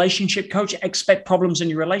you're a relationship coach, expect problems in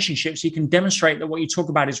your relationships. You can demonstrate that what you talk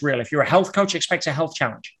about is real. If you're a health coach, expect a health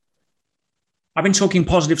challenge. I've been talking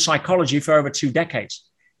positive psychology for over 2 decades.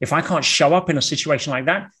 If I can't show up in a situation like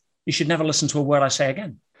that, you should never listen to a word I say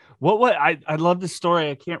again. I love the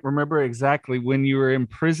story. I can't remember exactly. When you were in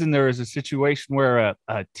prison, there was a situation where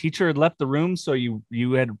a teacher had left the room. So you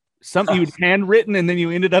had something you'd handwritten and then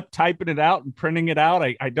you ended up typing it out and printing it out.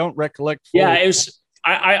 I don't recollect fully. Yeah, it was.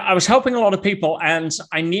 I was helping a lot of people and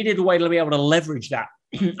I needed a way to be able to leverage that.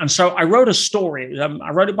 And so I wrote a story.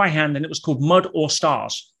 I wrote it by hand and it was called Mud or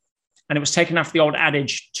Stars. And it was taken after the old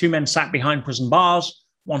adage, two men sat behind prison bars,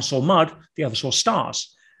 one saw mud, the other saw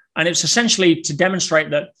stars. And it's essentially to demonstrate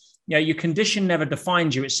that your condition never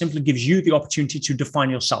defines you. It simply gives you the opportunity to define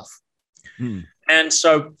yourself. And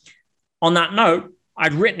so on that note,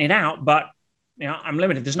 I'd written it out, but I'm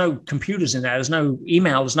limited. There's no computers in there. There's no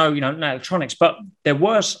email. There's no, no electronics. But there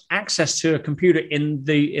was access to a computer in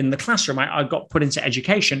the classroom. I got put into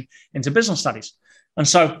education, into business studies. And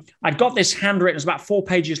so I'd got this handwritten. It was about 4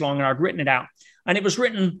 pages long, and I'd written it out. And it was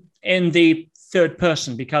written in the third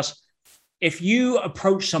person, because if you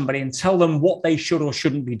approach somebody and tell them what they should or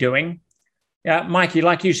shouldn't be doing, Mikey,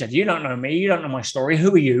 like you said, you don't know me. You don't know my story.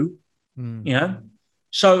 Who are you?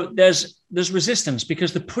 So there's resistance,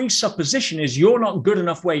 because the presupposition is you're not good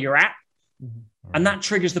enough where you're at. And that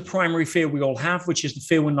triggers the primary fear we all have, which is the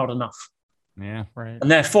fear we're not enough. Yeah, right.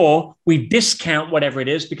 And therefore, we discount whatever it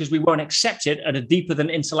is because we won't accept it at a deeper than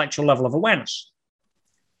intellectual level of awareness.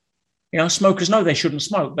 Smokers know they shouldn't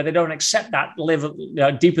smoke, but they don't accept that level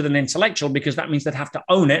deeper than intellectual, because that means they'd have to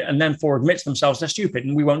own it and then admit to themselves they're stupid,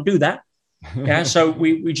 and we won't do that. So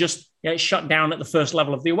we just shut down at the first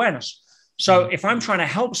level of the awareness. So if I'm trying to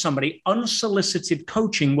help somebody, unsolicited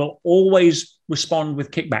coaching will always respond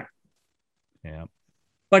with kickback. Yeah.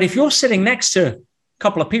 But if you're sitting next to a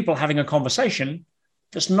couple of people having a conversation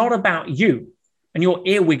that's not about you, and you're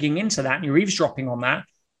earwigging into that and you're eavesdropping on that,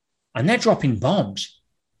 and they're dropping bombs,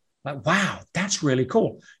 like, wow, that's really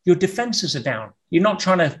cool. Your defenses are down. You're not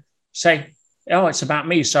trying to say, oh, it's about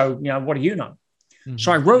me, so what do you know?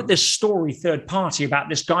 So I wrote this story, third party, about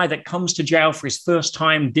this guy that comes to jail for his first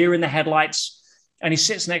time, deer in the headlights, and he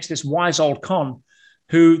sits next to this wise old con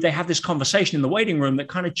who they have this conversation in the waiting room that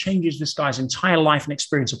kind of changes this guy's entire life and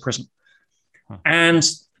experience of prison. And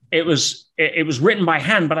it was written by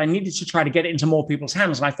hand, but I needed to try to get it into more people's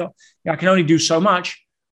hands. And I thought, I can only do so much.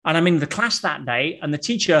 And I'm in the class that day, and the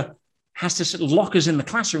teacher has to sort of lock us in the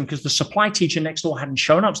classroom because the supply teacher next door hadn't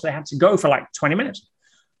shown up. So they had to go for like 20 minutes.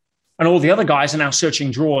 And all the other guys are now searching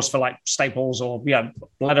drawers for like staples or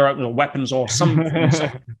leather openers or weapons or something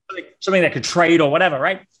they could trade or whatever,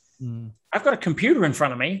 right? I've got a computer in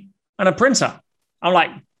front of me and a printer. I'm like,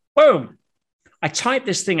 boom. I type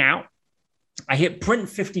this thing out. I hit print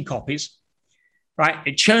 50 copies, right?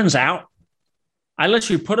 It churns out. I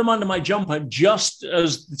literally put them under my jumper just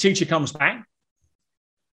as the teacher comes back.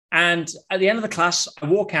 And at the end of the class, I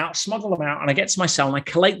walk out, smuggle them out, and I get to my cell and I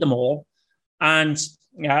collate them all. And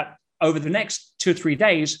over the next 2 or 3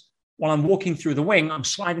 days, while I'm walking through the wing, I'm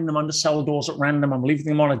sliding them under cell doors at random. I'm leaving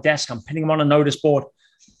them on a desk. I'm pinning them on a notice board.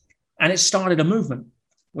 And it started a movement.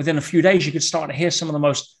 Within a few days, you could start to hear some of the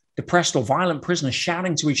most depressed or violent prisoners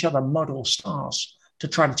shouting to each other mud or stars to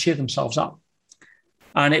try to cheer themselves up.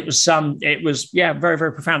 And it was very,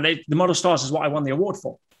 very profound. The Mud or Stars is what I won the award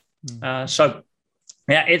for.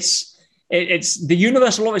 It's the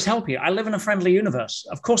universe will always help you. I live in a friendly universe.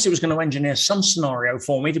 Of course, it was going to engineer some scenario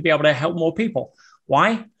for me to be able to help more people.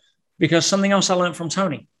 Why? Because something else I learned from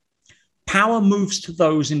Tony. Power moves to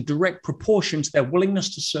those in direct proportion to their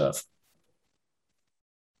willingness to serve.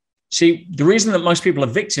 See, the reason that most people are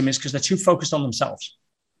victim is because they're too focused on themselves.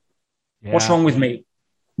 Yeah. What's wrong with me?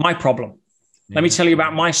 My problem. Yeah. Let me tell you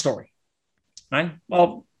about my story. Right?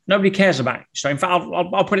 Well, nobody cares about it. So in fact,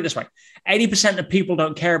 I'll put it this way. 80% of people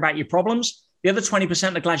don't care about your problems. The other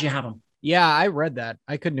 20% are glad you have them. Yeah, I read that.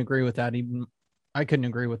 I couldn't agree with that. I couldn't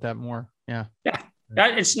agree with that more. Yeah. Yeah.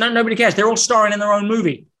 Nobody cares. They're all starring in their own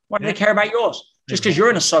movie. Why do they care about yours? Just because you're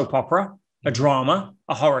in a soap opera, a drama,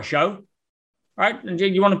 a horror show, right? And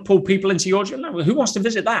you want to pull people into your... No, who wants to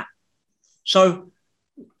visit that? So,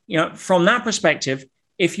 from that perspective,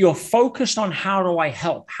 if you're focused on how do I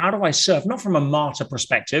help, how do I serve, not from a martyr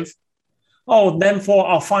perspective, therefore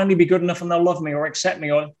I'll finally be good enough and they'll love me or accept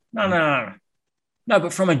me, or no,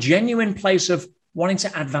 but from a genuine place of wanting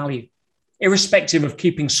to add value, irrespective of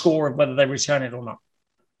keeping score of whether they return it or not.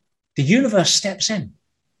 The universe steps in.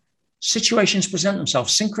 Situations present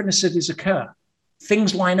themselves. Synchronicities occur.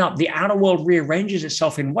 Things line up. The outer world rearranges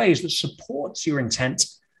itself in ways that supports your intent,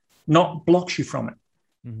 not blocks you from it.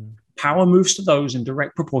 Mm-hmm. Power moves to those in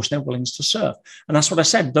direct proportion their willingness to serve. And that's what I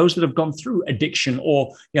said. Those that have gone through addiction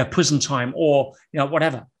or prison time or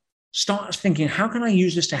whatever, start thinking, how can I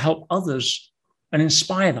use this to help others and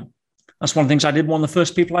inspire them? That's one of the things I did. One of the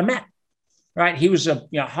first people I met, right? He was a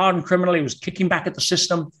hardened criminal. He was kicking back at the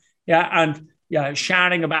system, and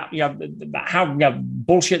shouting about how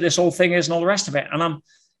bullshit this whole thing is and all the rest of it.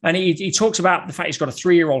 And he talks about the fact he's got a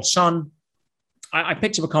 3-year-old son. I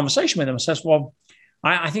picked up a conversation with him and says, well,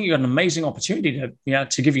 I think you've got an amazing opportunity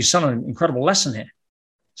to give your son an incredible lesson here.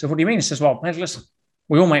 So what do you mean? He says, well, hey, listen,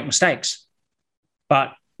 we all make mistakes,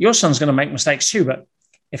 but your son's going to make mistakes too. But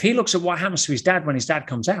if he looks at what happens to his dad when his dad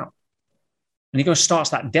comes out, and he goes,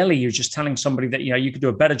 starts that deli, you're just telling somebody that, you could do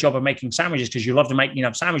a better job of making sandwiches because you love to make,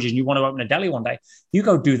 sandwiches and you want to open a deli one day. You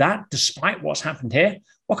go do that despite what's happened here.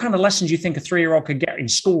 What kind of lessons do you think a 3-year-old could get in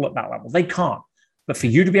school at that level? They can't. But for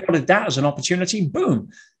you to be able to do that as an opportunity, boom,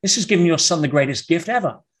 this is giving your son the greatest gift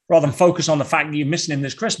ever, rather than focus on the fact that you're missing him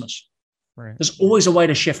this Christmas. Right. There's always a way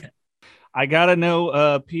to shift it. I got to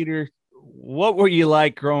know, Peter, what were you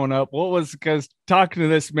like growing up? Because talking to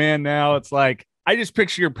this man now, it's like, I just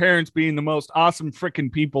picture your parents being the most awesome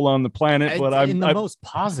freaking people on the planet. But I'm the most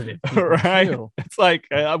positive, right? Too. It's like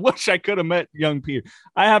I wish I could have met young Peter.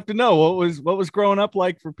 I have to know what was growing up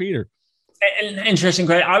like for Peter. Interesting.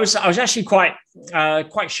 Great. I was actually quite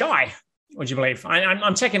shy. Would you believe?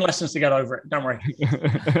 I'm taking lessons to get over it. Don't worry.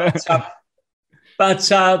 but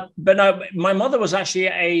no, my mother was actually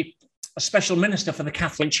a special minister for the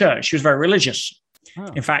Catholic Church. She was very religious. Oh.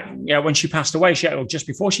 In fact, when she passed away, just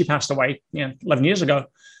before she passed away, 11 years ago,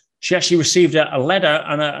 she actually received a letter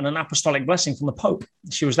and an apostolic blessing from the Pope.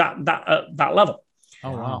 She was that level.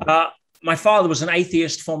 Oh, wow. My father was an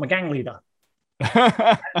atheist, former gang leader.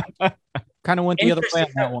 Kind of went the other way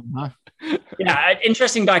on that one, huh? Yeah,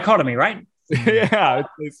 interesting dichotomy, right? Yeah, I'd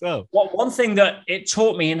say so. One thing that it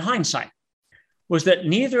taught me in hindsight was that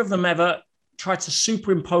neither of them ever tried to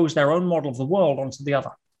superimpose their own model of the world onto the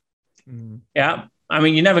other. Mm. Yeah. I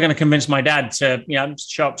mean, you're never going to convince my dad to,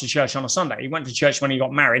 show up to church on a Sunday. He went to church when he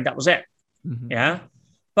got married. That was it. Mm-hmm. Yeah.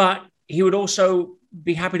 But he would also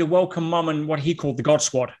be happy to welcome mum and what he called the God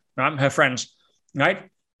Squad, right? Her friends, right?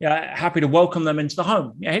 Yeah. Happy to welcome them into the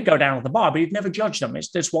home. Yeah. He'd go down to the bar, but he'd never judge them.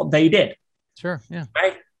 It's what they did. Sure. Yeah.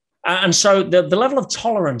 Right. And so the level of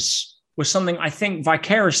tolerance was something I think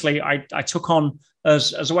vicariously I took on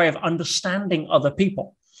as a way of understanding other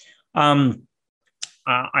people.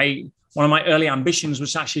 One of my early ambitions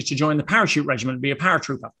was actually to join the parachute regiment, be a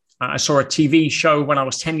paratrooper. I saw a TV show when I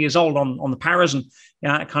was 10 years old on the paras, and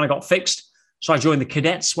it kind of got fixed. So I joined the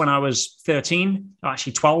cadets when I was 13,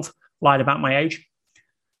 actually 12, lied about my age.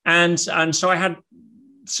 And so I had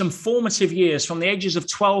some formative years. From the ages of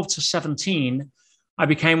 12 to 17, I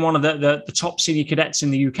became one of the top senior cadets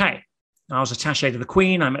in the UK. I was attaché to the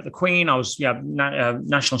Queen. I met the Queen. I was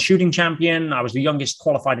national shooting champion. I was the youngest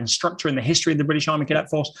qualified instructor in the history of the British Army Cadet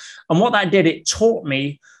Force. And what that did, it taught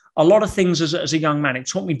me a lot of things as a young man. It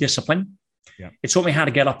taught me discipline. Yeah. It taught me how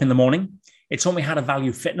to get up in the morning. It taught me how to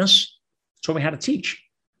value fitness. It taught me how to teach.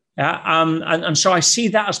 Yeah, and so I see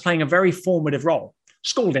that as playing a very formative role.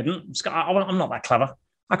 School didn't. I'm not that clever.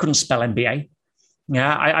 I couldn't spell MBA.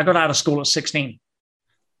 Yeah, I got out of school at 16.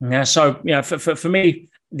 Yeah, so for me,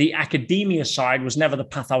 the academia side was never the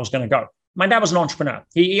path I was going to go. My dad was an entrepreneur.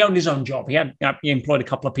 He owned his own job. He employed a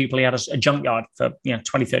couple of people. He had a junkyard for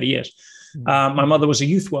 20, 30 years. My mother was a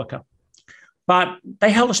youth worker. But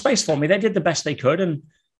they held a space for me. They did the best they could. And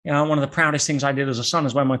one of the proudest things I did as a son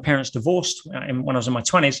is when my parents divorced when I was in my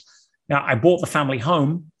 20s. I bought the family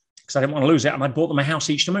home because I didn't want to lose it. And I bought them a house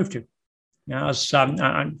each to move to.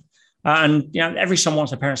 Every son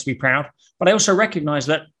wants their parents to be proud. But I also recognize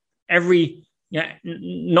that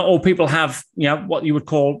not all people have, what you would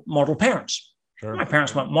call model parents. Sure. My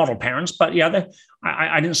parents weren't model parents, but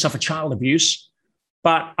I didn't suffer child abuse.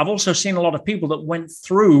 But I've also seen a lot of people that went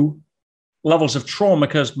through levels of trauma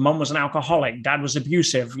because mum was an alcoholic, dad was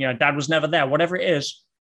abusive, dad was never there, whatever it is.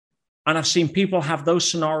 And I've seen people have those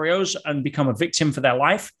scenarios and become a victim for their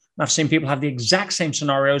life. And I've seen people have the exact same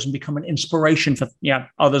scenarios and become an inspiration for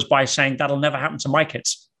others by saying that'll never happen to my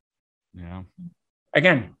kids. Yeah.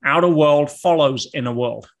 Again, outer world follows inner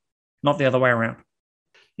world, not the other way around.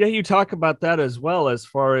 Yeah, you talk about that as well as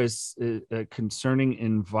far as concerning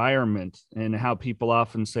environment and how people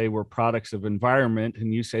often say we're products of environment,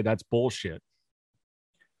 and you say that's bullshit.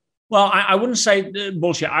 Well, I wouldn't say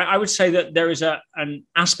bullshit. I would say that there is an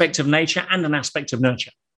aspect of nature and an aspect of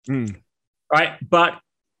nurture, right? But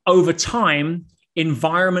over time,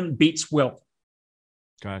 environment beats will.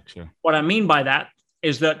 Gotcha. What I mean by that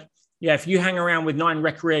is that, if you hang around with 9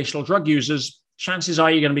 recreational drug users, chances are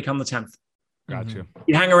you're going to become the 10th. Gotcha.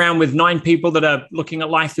 You hang around with 9 people that are looking at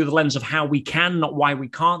life through the lens of how we can, not why we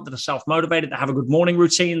can't, that are self-motivated, that have a good morning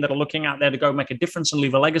routine, that are looking out there to go make a difference and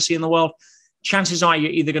leave a legacy in the world. Chances are you're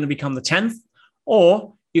either going to become the 10th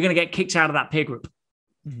or you're going to get kicked out of that peer group.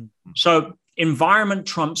 Mm-hmm. So environment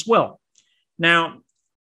trumps will. Now,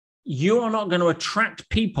 you are not going to attract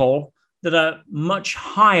people that are much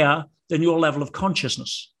higher than your level of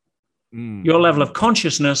consciousness. Your level of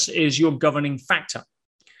consciousness is your governing factor.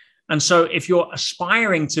 And so if you're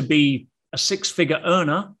aspiring to be a 6-figure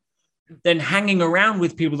earner, then hanging around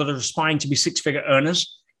with people that are aspiring to be 6-figure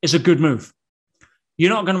earners is a good move. You're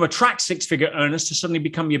not going to attract six-figure earners to suddenly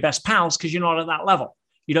become your best pals because you're not at that level.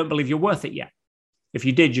 You don't believe you're worth it yet. If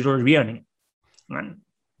you did, you'd already be earning it. Right?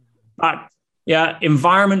 But yeah,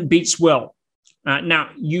 environment beats will. Now,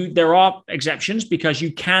 there are exceptions because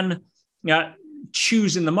you can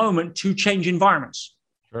choose in the moment to change environments.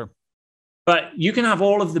 Sure. But you can have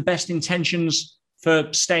all of the best intentions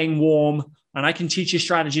for staying warm, and I can teach you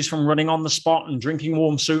strategies from running on the spot and drinking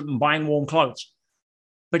warm soup and buying warm clothes.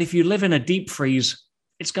 But if you live in a deep freeze,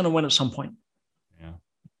 it's going to win at some point.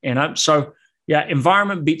 Yeah. So yeah,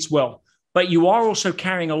 environment beats will. But you are also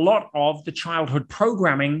carrying a lot of the childhood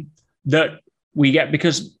programming that we get,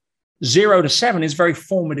 because 0 to 7 is very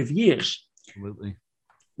formative years. Absolutely.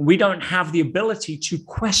 We don't have the ability to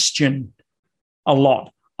question a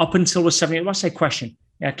lot up until we're 7 years. I say question.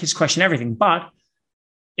 Yeah, kids question everything, but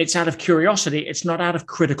it's out of curiosity. It's not out of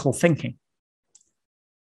critical thinking.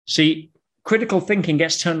 See, critical thinking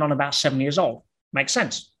gets turned on about 7 years old. Makes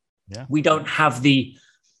sense. Yeah. We don't have the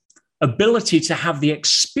ability to have the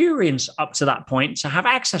experience up to that point to have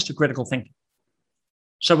access to critical thinking.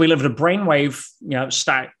 So we live at a brainwave,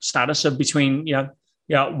 status of between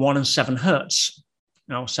 1 and 7 hertz,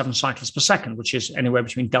 7 cycles per second, which is anywhere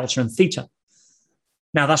between delta and theta.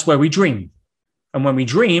 Now that's where we dream, and when we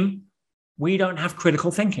dream, we don't have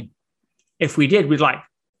critical thinking. If we did, we'd like,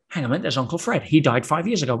 hang on a minute, there's Uncle Fred. He died 5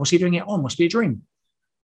 years ago. What's he doing here? Oh, must be a dream.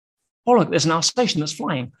 Oh, look, there's an Alsatian that's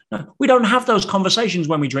flying. No, we don't have those conversations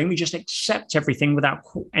when we dream. We just accept everything without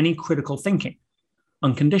any critical thinking,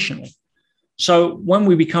 unconditionally. So when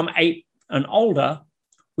we become 8 and older,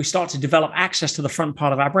 we start to develop access to the front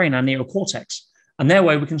part of our brain, our neocortex. And that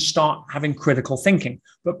way we can start having critical thinking.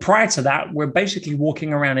 But prior to that, we're basically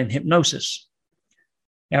walking around in hypnosis.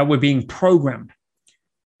 We're being programmed.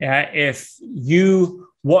 If you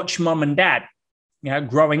watch mom and dad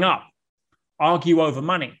growing up argue over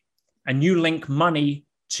money, and you link money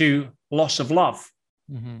to loss of love,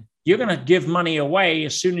 you're going to give money away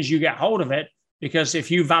as soon as you get hold of it, because if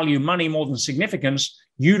you value money more than significance,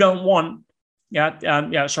 you don't want,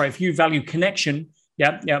 if you value connection,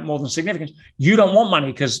 more than significance, you don't want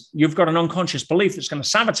money because you've got an unconscious belief that's going to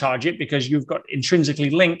sabotage it, because you've got intrinsically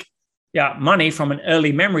linked money from an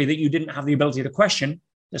early memory that you didn't have the ability to question,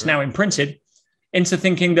 that's now imprinted, into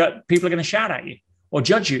thinking that people are going to shout at you or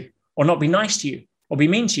judge you or not be nice to you or be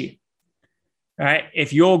mean to you. Right?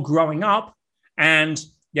 If you're growing up and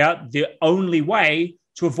the only way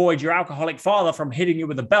to avoid your alcoholic father from hitting you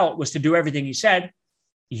with a belt was to do everything he said,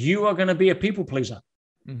 you are going to be a people pleaser.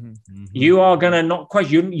 You are going to not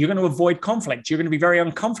question. You're going to avoid conflict. You're going to be very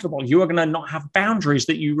uncomfortable. You are going to not have boundaries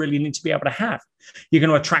that you really need to be able to have. You're going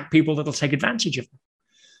to attract people that will take advantage of them.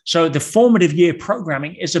 So the formative year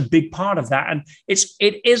programming is a big part of that. And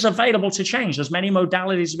it is available to change. There's many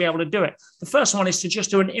modalities to be able to do it. The first one is to just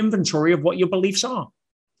do an inventory of what your beliefs are.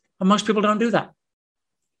 And most people don't do that.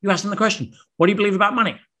 You ask them the question, what do you believe about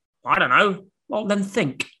money? I don't know. Well, then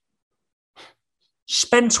think.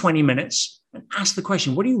 Spend 20 minutes and ask the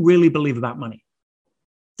question, what do you really believe about money?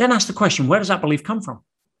 Then ask the question, where does that belief come from?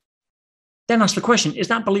 Then ask the question, is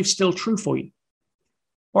that belief still true for you?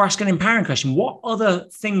 Or ask an empowering question, what other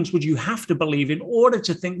things would you have to believe in order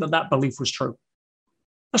to think that that belief was true?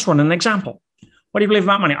 Let's run an example. What do you believe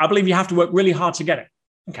about money? I believe you have to work really hard to get it.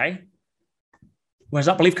 Okay. Where's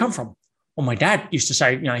that belief come from? Well, my dad used to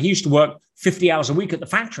say, he used to work 50 hours a week at the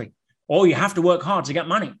factory. Oh, you have to work hard to get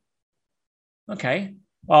money. Okay.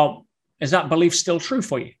 Well, is that belief still true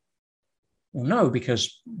for you? Well, no,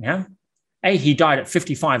 because, A, he died at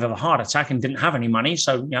 55 of a heart attack and didn't have any money.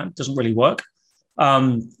 So, it doesn't really work.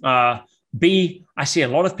 B, I see a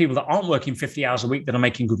lot of people that aren't working 50 hours a week that are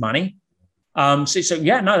making good money. That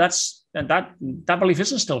belief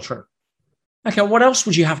isn't still true. Okay, what else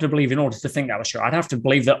would you have to believe in order to think that was true? I'd have to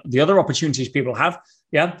believe that the other opportunities people have,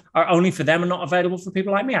 are only for them and not available for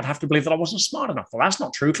people like me. I'd have to believe that I wasn't smart enough. Well, that's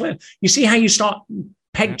not true, clearly. You see how you start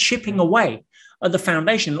chipping away at the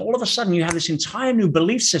foundation. All of a sudden, you have this entire new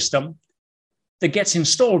belief system that gets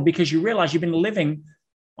installed because you realize you've been living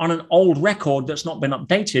on an old record that's not been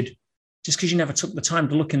updated just because you never took the time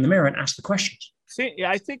to look in the mirror and ask the questions. See,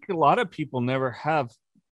 I think a lot of people never have.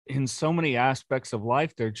 In so many aspects of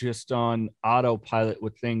life, they're just on autopilot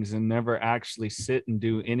with things and never actually sit and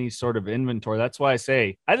do any sort of inventory. That's why I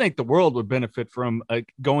say I think the world would benefit from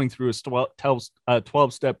going through a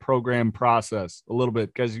 12-step program process a little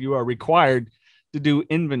bit, because you are required to do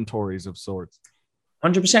inventories of sorts.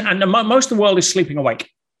 100%. And most of the world is sleeping awake.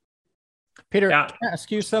 Peter, can I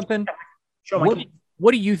ask you something? Sure,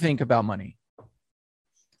 what do you think about money?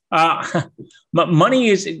 Money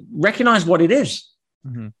is, recognize what it is.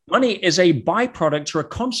 Mm-hmm. Money is a byproduct or a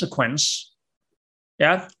consequence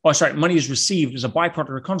Yeah. Oh, sorry. Money is received as a byproduct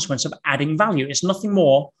or a consequence of adding value. It's nothing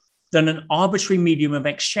more than an arbitrary medium of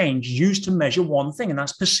exchange used to measure one thing, and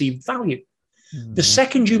that's perceived value. Mm-hmm. The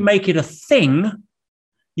second you make it a thing,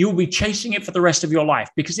 you'll be chasing it for the rest of your life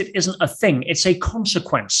because it isn't a thing. It's a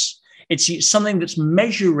consequence. It's something that's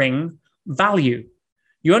measuring value.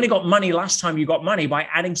 You only got money last time you got money by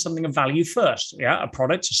adding something of value first. Yeah, a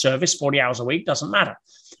product, a service, 40 hours a week, doesn't matter.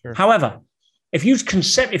 Sure. However, if you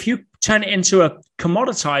turn it into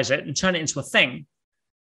commoditize it and turn it into a thing,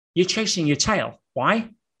 you're chasing your tail. Why?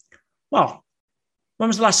 Well, when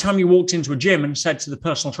was the last time you walked into a gym and said to the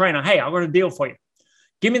personal trainer, hey, I've got a deal for you.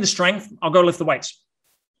 Give me the strength, I'll go lift the weights.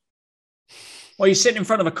 Or you sit in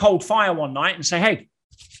front of a cold fire one night and say, hey,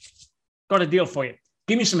 got a deal for you.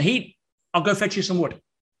 Give me some heat, I'll go fetch you some wood.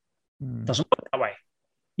 Doesn't work that way.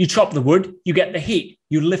 You chop the wood, you get the heat.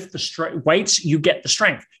 You lift the weights, you get the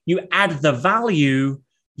strength. You add the value,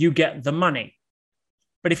 you get the money.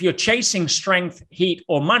 But if you're chasing strength, heat,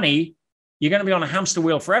 or money, you're going to be on a hamster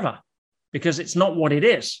wheel forever because it's not what it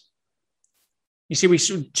is. You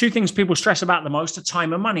see, two things people stress about the most are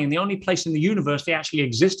time and money. And the only place in the universe they actually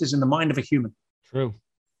exist is in the mind of a human. True.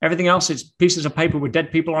 Everything else is pieces of paper with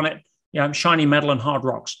dead people on it, shiny metal and hard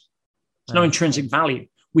rocks. There's no intrinsic value.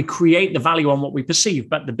 We create the value on what we perceive.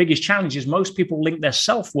 But the biggest challenge is most people link their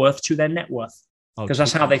self-worth to their net worth because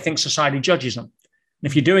that's how they think society judges them. And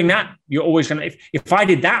if you're doing that, you're always going to, if I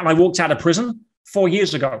did that and I walked out of prison 4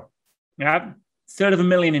 years ago,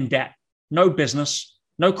 $350,000 in debt, no business,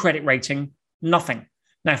 no credit rating, nothing.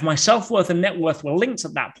 Now, if my self-worth and net worth were linked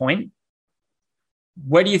at that point,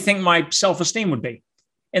 where do you think my self-esteem would be?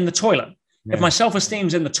 In the toilet. Yeah. If my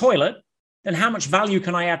self-esteem's in the toilet, then how much value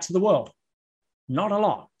can I add to the world? Not a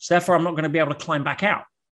lot. So therefore, I'm not going to be able to climb back out.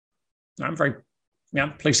 I'm very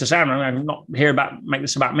pleased to say I'm not here make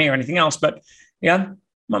this about me or anything else, but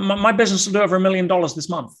my business will do over $1 million this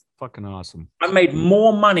month. Fucking awesome. I've made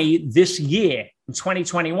more money this year in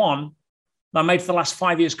 2021 than I made for the last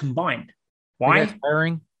 5 years combined. Why?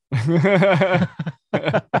 Hiring.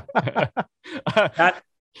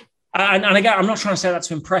 And again, I'm not trying to say that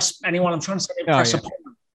to impress anyone. I'm trying to say impress a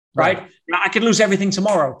partner, right? I could lose everything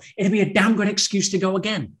tomorrow. It'd be a damn good excuse to go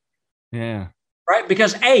again. Yeah. Right?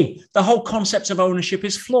 Because the whole concept of ownership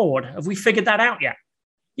is flawed. Have we figured that out yet?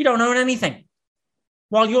 You don't own anything.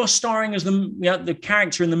 While you're starring as the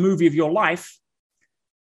character in the movie of your life,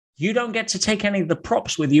 you don't get to take any of the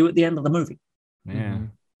props with you at the end of the movie. Yeah.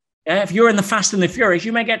 If you're in the Fast and the Furious,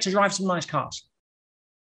 you may get to drive some nice cars.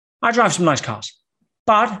 I drive some nice cars,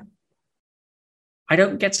 but I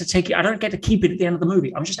don't get to take it. I don't get to keep it at the end of the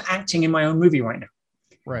movie. I'm just acting in my own movie right now.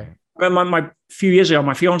 Right. My few years ago,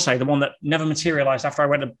 my fiance, the one that never materialized after I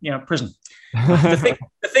went to prison. the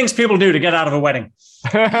things people do to get out of a wedding.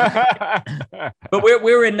 But we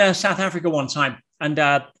were in South Africa one time, and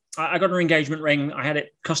I got an engagement ring. I had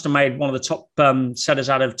it custom made, one of the top setters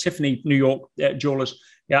out of Tiffany, New York jewelers.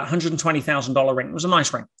 Yeah, $120,000 ring. It was a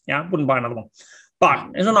nice ring. Yeah, wouldn't buy another one,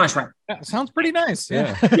 but it was a nice ring. That sounds pretty nice.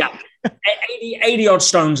 Yeah. 80 odd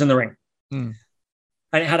stones in the ring. And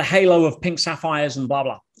it had a halo of pink sapphires and blah,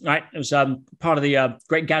 blah, right? It was part of the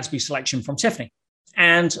Great Gatsby selection from Tiffany.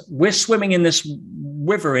 And we're swimming in this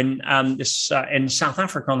river in South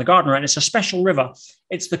Africa on the Garden, and it's a special river.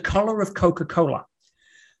 It's the color of Coca-Cola.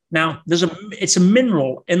 Now, it's a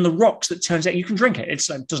mineral in the rocks that turns out you can drink it. It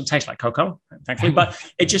doesn't taste like Coca-Cola, thankfully, but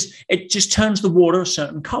it just turns the water a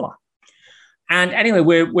certain color. And anyway,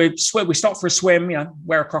 we stopped for a swim,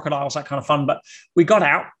 wear a crocodiles, that kind of fun. But we got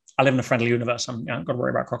out. I live in a friendly universe. I've got to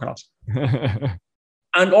worry about crocodiles.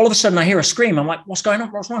 And all of a sudden I hear a scream. I'm like, what's going on?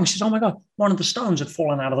 What's wrong? She says, oh my God, one of the stones had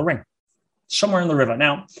fallen out of the ring somewhere in the river.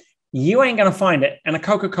 Now, you ain't going to find it in a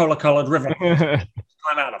Coca-Cola colored river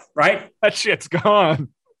I'm out of, right? That shit's gone.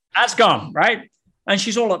 That's gone, right? And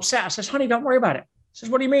she's all upset. I says, honey, don't worry about it. She says,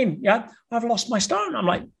 what do you mean? Yeah, I've lost my stone. I'm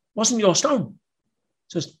like, wasn't your stone?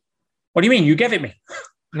 She says, what do you mean? You gave it me.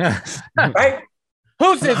 Right?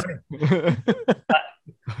 Who's this?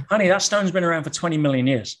 Honey, that stone's been around for 20 million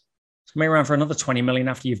years. It's going to be around for another 20 million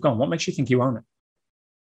after you've gone. What makes you think you own it?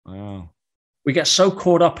 Wow. We get so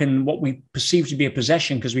caught up in what we perceive to be a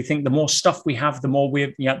possession because we think the more stuff we have, the more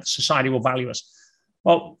society will value us.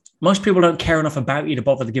 Well, most people don't care enough about you to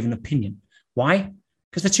bother to give an opinion. Why?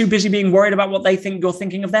 Because they're too busy being worried about what they think you're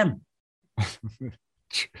thinking of them.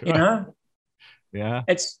 Yeah.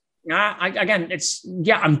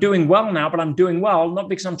 I'm doing well now, but I'm doing well not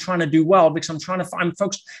because I'm trying to do well, because I'm trying to find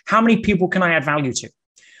folks. How many people can I add value to?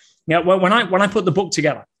 When I put the book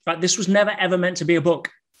together, right, this was never ever meant to be a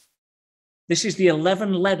book. This is the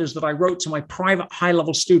 11 letters that I wrote to my private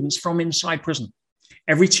high-level students from inside prison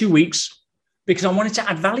every 2 weeks because I wanted to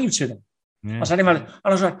add value to them. Yeah. I sent him and I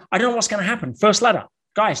was like, I don't know what's going to happen. First letter,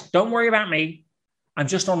 guys, don't worry about me. I'm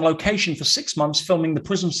just on location for 6 months filming the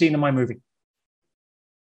prison scene in my movie.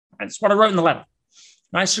 That's what I wrote in the letter.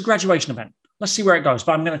 Right? It's a graduation event. Let's see where it goes.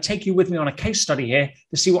 But I'm going to take you with me on a case study here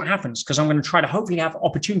to see what happens, because I'm going to try to hopefully have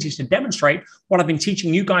opportunities to demonstrate what I've been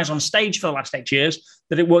teaching you guys on stage for the last 8 years,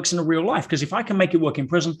 that it works in a real life. Because if I can make it work in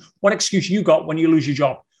prison, what excuse you got when you lose your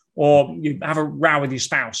job, or you have a row with your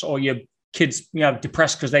spouse, or your kids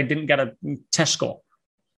depressed because they didn't get a test score?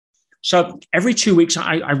 So every 2 weeks,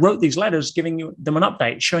 I wrote these letters giving them an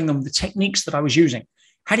update, showing them the techniques that I was using.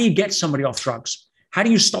 How do you get somebody off drugs? How do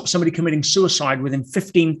you stop somebody committing suicide within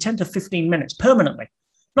 10 to 15 minutes permanently?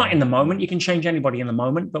 Not in the moment. You can change anybody in the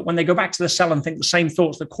moment. But when they go back to the cell and think the same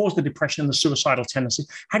thoughts that cause the depression and the suicidal tendency,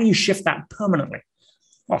 how do you shift that permanently?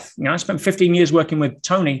 Well, I spent 15 years working with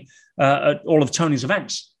Tony at all of Tony's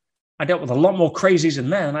events. I dealt with a lot more crazies in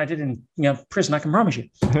there than I did in prison, I can promise you.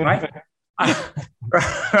 Right?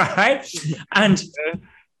 Right? And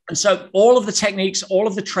so all of the techniques, all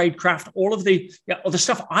of the tradecraft, all of the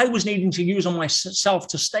stuff I was needing to use on myself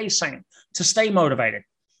to stay sane, to stay motivated.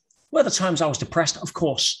 Were the times I was depressed? Of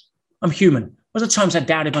course. I'm human. Were the times I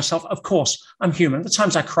doubted myself? Of course. I'm human. The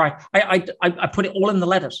times I cry, I put it all in the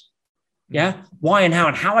letters. Yeah. Why and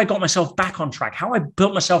how I got myself back on track, how I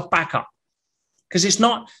built myself back up. Because it's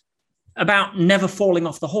not about never falling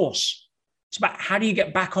off the horse. It's about how do you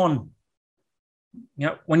get back on,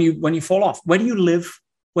 when you fall off. Where do you live?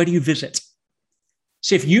 Where do you visit?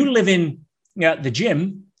 So if you live in the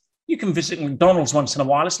gym, you can visit McDonald's once in a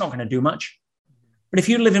while. It's not going to do much. But if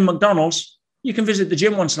you live in McDonald's, you can visit the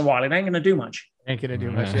gym once in a while. It ain't going to do much. Ain't going to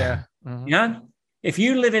do much, yeah. Mm-hmm. If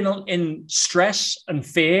you live in stress and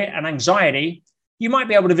fear and anxiety, you might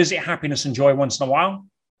be able to visit happiness and joy once in a while,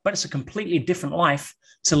 but it's a completely different life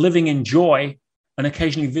to living in joy and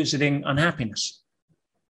occasionally visiting unhappiness.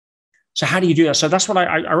 So how do you do that? So that's what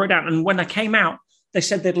I wrote down. And when I came out, they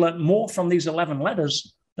said they'd learned more from these 11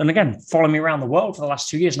 letters than, again, following me around the world for the last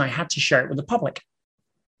 2 years. And I had to share it with the public.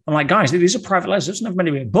 I'm like, guys, these are private letters. It's not meant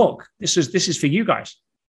to be a book. This is for you guys.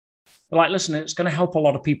 They're like, listen, it's going to help a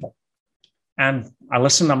lot of people. And I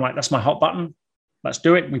listened. I'm like, that's my hot button. Let's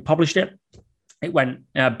do it. We published it. It went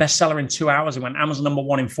bestseller in 2 hours. It went Amazon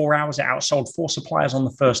 #1 in 4 hours. It outsold 4 suppliers on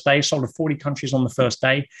the first day, sold to 40 countries on the first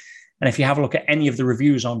day. And if you have a look at any of the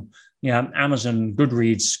reviews on Amazon,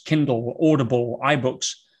 Goodreads, Kindle, Audible,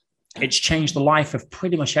 iBooks, it's changed the life of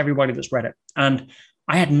pretty much everybody that's read it. And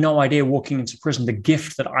I had no idea walking into prison the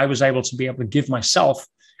gift that I was able to give myself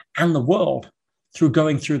and the world through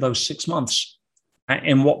going through those 6 months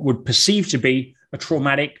in what would perceive to be a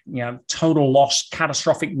traumatic, total loss,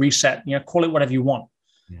 catastrophic reset, call it whatever you want.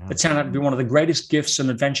 Yeah. It turned out to be one of the greatest gifts and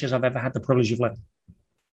adventures I've ever had the privilege of living.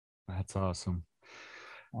 That's awesome.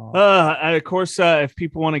 Of course, if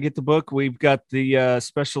people want to get the book, we've got the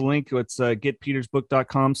special link. It's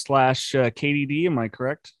getpetersbook.com/KDD. Am I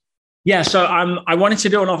correct? Yeah. So I wanted to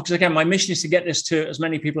do an offer because, again, my mission is to get this to as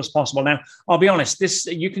many people as possible. Now, I'll be honest,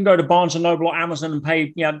 you can go to Barnes & Noble or Amazon and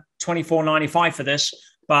pay $24.95 for this,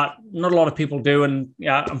 but not a lot of people do. And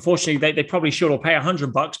unfortunately, they probably should, or pay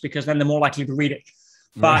 $100 because then they're more likely to read it.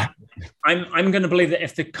 But I'm going to believe that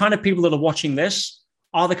if the kind of people that are watching this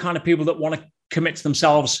are the kind of people that want to commit to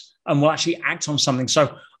themselves and will actually act on something.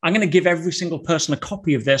 So I'm going to give every single person a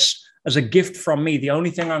copy of this as a gift from me. The only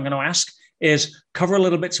thing I'm going to ask is cover a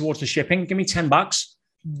little bit towards the shipping. Give me $10.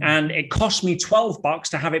 And it cost me $12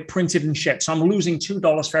 to have it printed and shipped. So I'm losing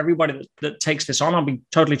 $2 for everybody that takes this on. I'll be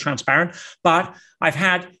totally transparent. But I've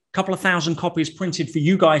had a couple of thousand copies printed for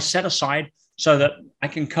you guys set aside so that I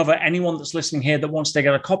can cover anyone that's listening here that wants to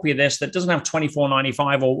get a copy of this that doesn't have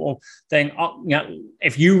 $24.95 or thing.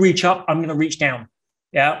 If you reach up, I'm going to reach down.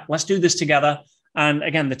 Yeah, let's do this together. And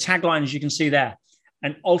again, the tagline, as you can see there,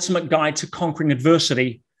 an ultimate guide to conquering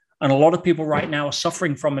adversity. And a lot of people right now are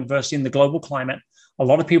suffering from adversity in the global climate. A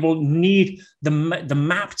lot of people need the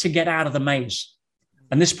map to get out of the maze.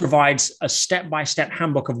 And this provides a step-by-step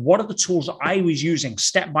handbook of what are the tools I was using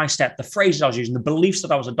step-by-step, the phrases I was using, the beliefs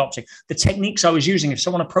that I was adopting, the techniques I was using. If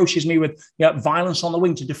someone approaches me with violence on the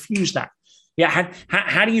wing, to diffuse that.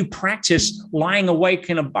 How do you practice lying awake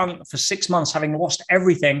in a bunk for 6 months, having lost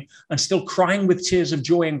everything and still crying with tears of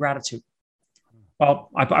joy and gratitude? Well,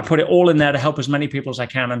 I put it all in there to help as many people as I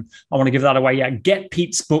can. And I want to give that away.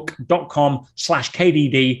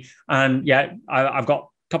 Getpetesbook.com/KDD. And I've got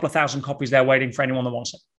couple of thousand copies there waiting for anyone that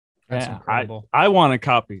wants it. That's incredible. I want a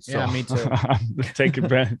copy. So. Yeah, me too. Take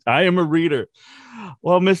advantage. I am a reader.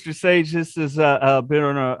 Well, Mr. Sage, this has been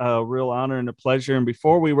a real honor and a pleasure. And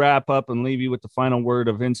before we wrap up and leave you with the final word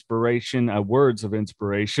of inspiration, words of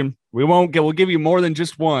inspiration, we'll give you more than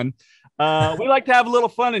just one. We like to have a little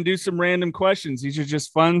fun and do some random questions. These are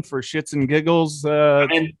just fun for shits and giggles. All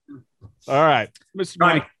right, Mr.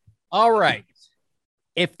 Mike. All right.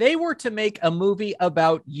 If they were to make a movie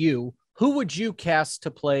about you, who would you cast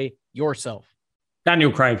to play yourself?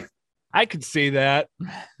 Daniel Craig. I could see that.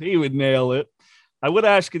 He would nail it. I would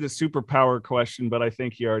ask you the superpower question, but I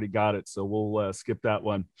think he already got it, so we'll skip that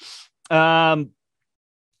one.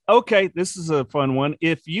 Okay, this is a fun one.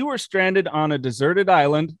 If you were stranded on a deserted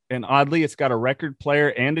island, and oddly, it's got a record player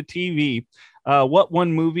and a TV, what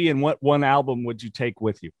one movie and what one album would you take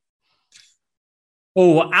with you?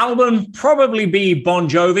 Oh, album probably be Bon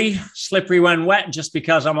Jovi, Slippery When Wet, just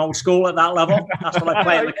because I'm old school at that level. That's what I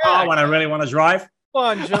play in the car when I really want to drive.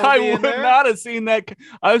 Bon Jovi I would not have seen that.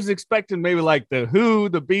 I was expecting maybe like the Who,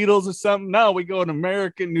 the Beatles or something. No, we go an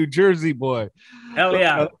American New Jersey boy. Hell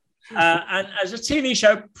yeah. And as a TV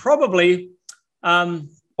show, probably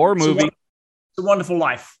or movie. It's a Wonderful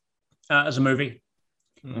Life as a movie.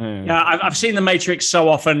 Yeah, I've seen The Matrix so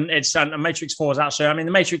often. It's Matrix 4 is out, so I mean,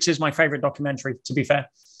 The Matrix is my favorite documentary. To be fair,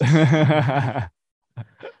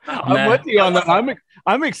 I'm with you on that.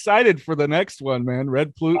 I'm excited for the next one, man.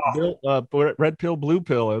 Red Pill, Blue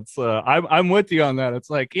Pill. It's I'm with you on that.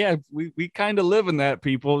 It's like, yeah, we kind of live in that,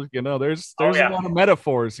 people. You know, there's a lot of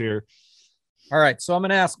metaphors here. All right, so I'm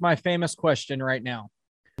going to ask my famous question right now.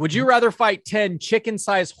 Would you rather fight 10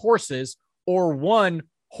 chicken-sized horses or one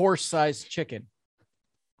horse-sized chicken?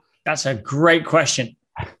 That's a great question.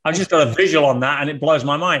 I've just got a visual on that, and it blows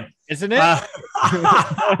my mind. Isn't it? Do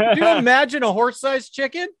you imagine a horse-sized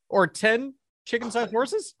chicken or 10 chicken-sized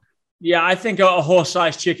horses? Yeah, I think a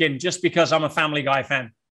horse-sized chicken, just because I'm a Family Guy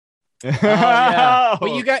fan. Yeah.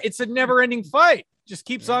 But it's a never-ending fight. Just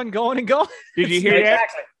keeps on going and going. Did you hear that?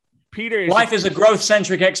 Exactly. Peter, life is a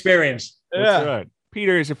growth-centric experience. That's right.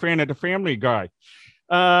 Peter is a fan of the Family Guy.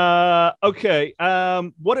 Okay.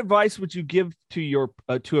 What advice would you give to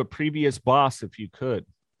to a previous boss if you could?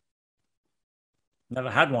 Never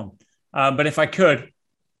had one. But if I could,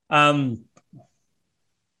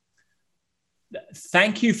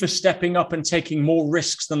 thank you for stepping up and taking more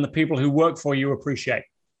risks than the people who work for you appreciate.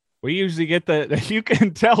 We usually get you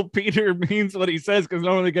can tell Peter means what he says, because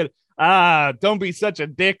normally get, don't be such a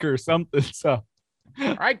dick or something. So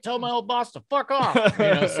I tell my old boss to fuck off,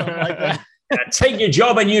 something like that. Take your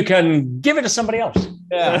job and you can give it to somebody else.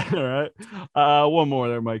 Yeah. All right. One more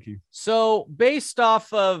there, Mikey. So based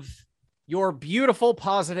off of your beautiful,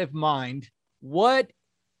 positive mind, what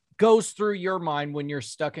goes through your mind when you're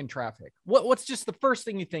stuck in traffic? What's just the first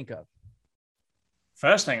thing you think of?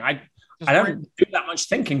 First thing, I don't do that much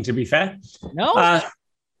thinking, to be fair. No?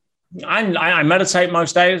 I meditate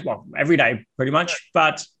most days, well, every day pretty much.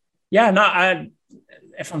 But yeah, no,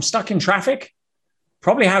 if I'm stuck in traffic,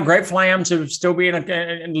 probably how grateful I am to still be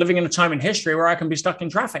living in a time in history where I can be stuck in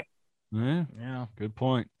traffic. Yeah, good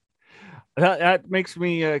point. That makes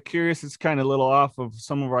me curious. It's kind of a little off of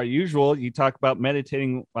some of our usual. You talk about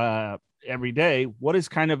meditating every day. What is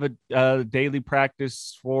kind of a daily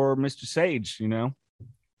practice for Mr. Sage,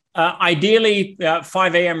 Ideally,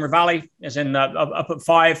 5 a.m. Rivali, as in up at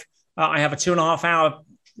 5. I have a 2.5 hour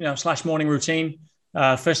 / morning routine.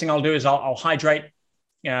 First thing I'll do is I'll hydrate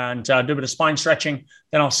and do a bit of spine stretching.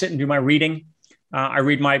 Then I'll sit and do my reading. I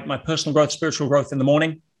read my personal growth, spiritual growth in the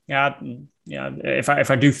morning. If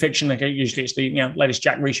I do fiction, usually it's the latest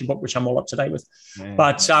Jack Reacher book, which I'm all up to date with.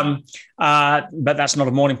 But that's not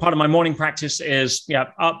a morning. Part of my morning practice is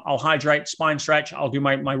I'll hydrate, spine stretch. I'll do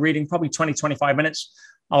my reading, probably 20-25 minutes.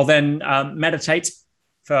 I'll then meditate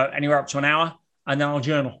for anywhere up to an hour, and then I'll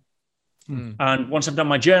journal. And once I've done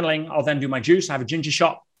my journaling, I'll then do my juice. I have a ginger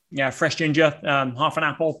shot, fresh ginger, half an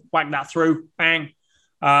apple, whack that through, bang.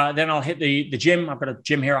 Then I'll hit the gym. I've got a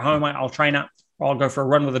gym here at home. I'll train at. Or I'll go for a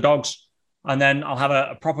run with the dogs, and then I'll have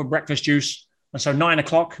a proper breakfast juice. And so 9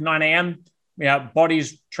 a.m.,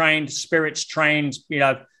 body's trained, spirits trained,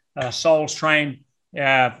 souls trained,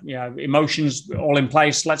 emotions all in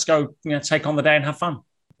place. Let's go, take on the day and have fun.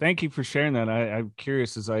 Thank you for sharing that. I'm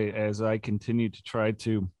curious as I continue to try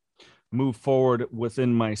to move forward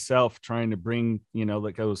within myself, trying to bring,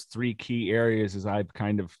 like those 3 key areas as I've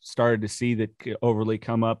kind of started to see that overly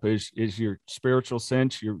come up is your spiritual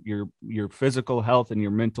sense, your physical health, and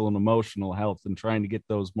your mental and emotional health, and trying to get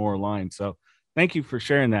those more aligned. So thank you for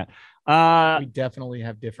sharing that. We definitely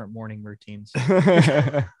have different morning routines.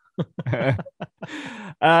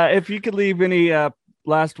 If you could leave any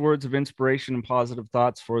last words of inspiration and positive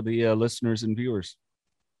thoughts for the listeners and viewers.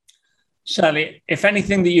 Certainly, if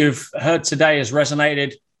anything that you've heard today has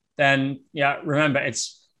resonated, then remember,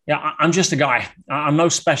 it's I'm just a guy. I'm no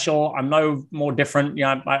special. I'm no more different.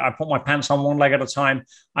 I put my pants on one leg at a time.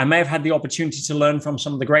 I may have had the opportunity to learn from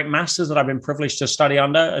some of the great masters that I've been privileged to study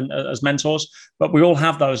under and as mentors, but we all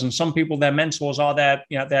have those. And some people, their mentors are their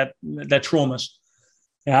traumas.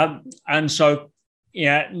 Yeah. And so,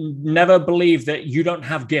 never believe that you don't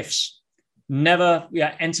have gifts. Never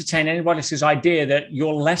entertain anybody's idea that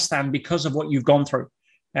you're less than because of what you've gone through.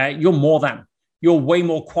 You're more than. You're way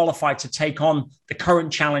more qualified to take on the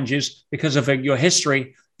current challenges because of your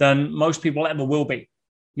history than most people ever will be.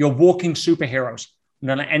 You're walking superheroes.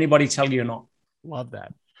 Don't let anybody tell you you're not. Love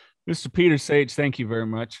that. Mr. Peter Sage, thank you very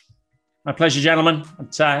much. My pleasure, gentlemen.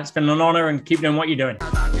 It's been an honor, and keep doing what you're doing.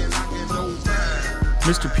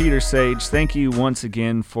 Mr. Peter Sage, thank you once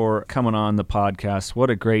again for coming on the podcast. What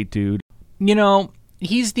a great dude.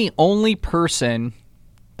 He's the only person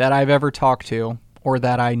that I've ever talked to, or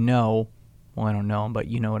that I know, well, I don't know him, but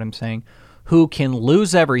you know what I'm saying, who can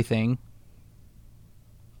lose everything,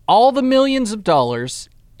 all the millions of dollars,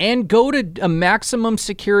 and go to a maximum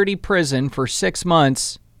security prison for 6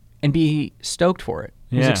 months and be stoked for it.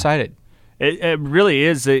 He's excited. It really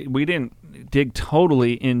is. We didn't dig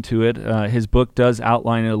totally into it. His book does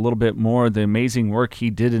outline it a little bit more, the amazing work he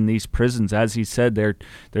did in these prisons. As he said, they're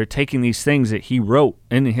taking these things that he wrote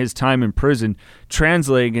in his time in prison,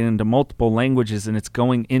 translating it into multiple languages, and it's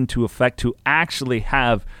going into effect to actually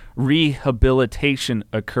have rehabilitation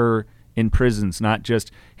occur in prisons. Not just,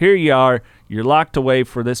 here you are, you're locked away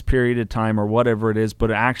for this period of time or whatever it is, but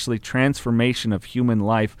actually transformation of human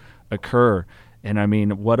life occur. And I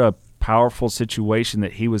mean, what a powerful situation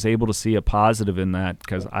that he was able to see a positive in that,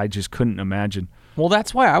 because I just couldn't imagine. Well,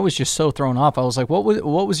 that's why I was just so thrown off. I was like, what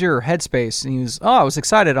was your headspace? And he was, I was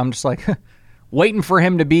excited. I'm just like waiting for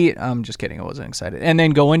him to be, I'm just kidding, I wasn't excited. And then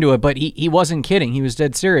go into it, but he wasn't kidding. He was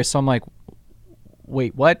dead serious. So I'm like,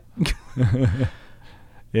 wait, what?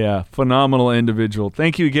 Yeah, phenomenal individual.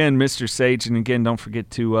 Thank you again, Mr. Sage. And again, don't forget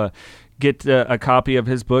to get a copy of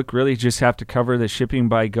his book. Really just have to cover the shipping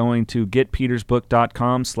by going to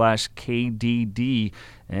getpetersbook.com/KDD.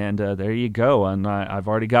 And there you go. And I've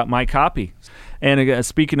already got my copy. And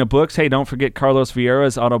speaking of books, hey, don't forget Carlos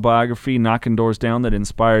Vieira's autobiography, Knocking Doors Down, that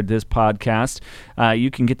inspired this podcast. You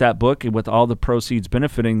can get that book with all the proceeds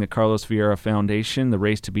benefiting the Carlos Vieira Foundation, the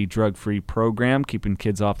Race to Be Drug-Free program, keeping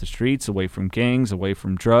kids off the streets, away from gangs, away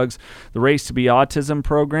from drugs, the Race to Be Autism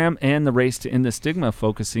program, and the Race to End the Stigma,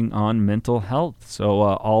 focusing on mental health. So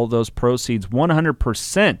all those proceeds,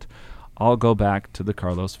 100%, all go back to the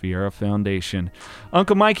Carlos Vieira Foundation.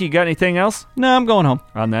 Uncle Mike, you got anything else? No, I'm going home.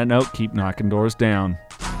 On that note, keep knocking doors down.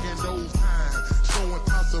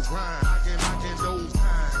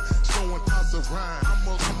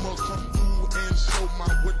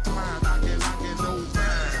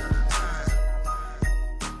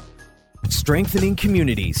 Strengthening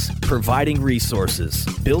communities, providing resources,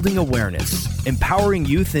 building awareness, empowering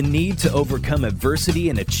youth in need to overcome adversity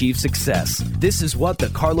and achieve success. This is what the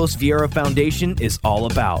Carlos Vieira Foundation is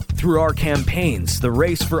all about. Through our campaigns, the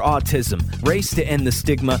Race for Autism, Race to End the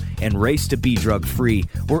Stigma, and Race to Be Drug-Free,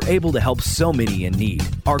 we're able to help so many in need.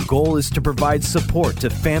 Our goal is to provide support to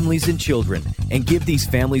families and children and give these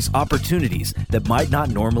families opportunities that might not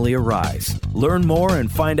normally arise. Learn more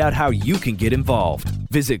and find out how you can get involved.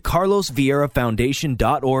 Visit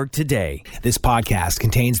carlosvierafoundation.org today. This podcast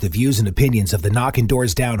contains the views and opinions of the Knocking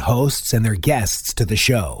Doors Down hosts and their guests to the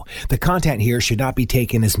show. The content here should not be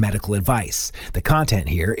taken as medical advice. The content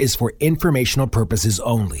here is for informational purposes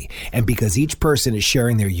only, and because each person is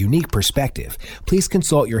sharing their unique perspective, please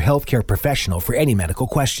consult your healthcare professional for any medical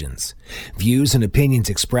questions. Views and opinions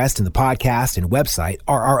expressed in the podcast and website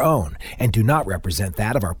are our own and do not represent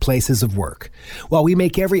that of our places of work. While we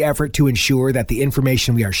make every effort to ensure that the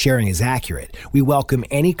information we are sharing is accurate, we welcome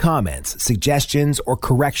any comments, suggestions, or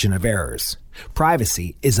correction of errors.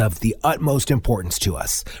 Privacy is of the utmost importance to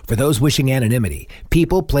us. For those wishing anonymity,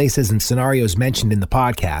 people, places, and scenarios mentioned in the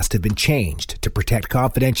podcast have been changed to protect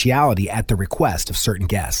confidentiality at the request of certain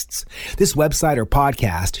guests. This website or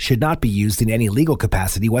podcast should not be used in any legal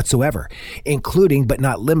capacity whatsoever, including but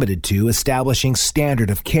not limited to establishing standard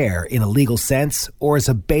of care in a legal sense or as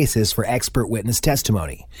a basis for expert witness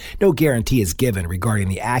testimony. No guarantee is given regarding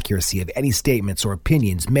the accuracy of any statements or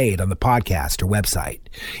opinions made on the podcast or website.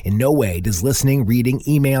 In no way does listening, reading,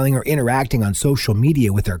 emailing, or interacting on social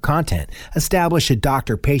media with our content establish a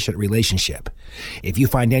doctor-patient relationship. If you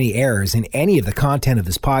find any errors in any of the content of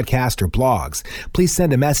this podcast or blogs, please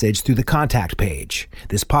send a message through the contact page.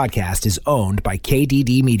 This podcast is owned by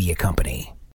KDD Media Company.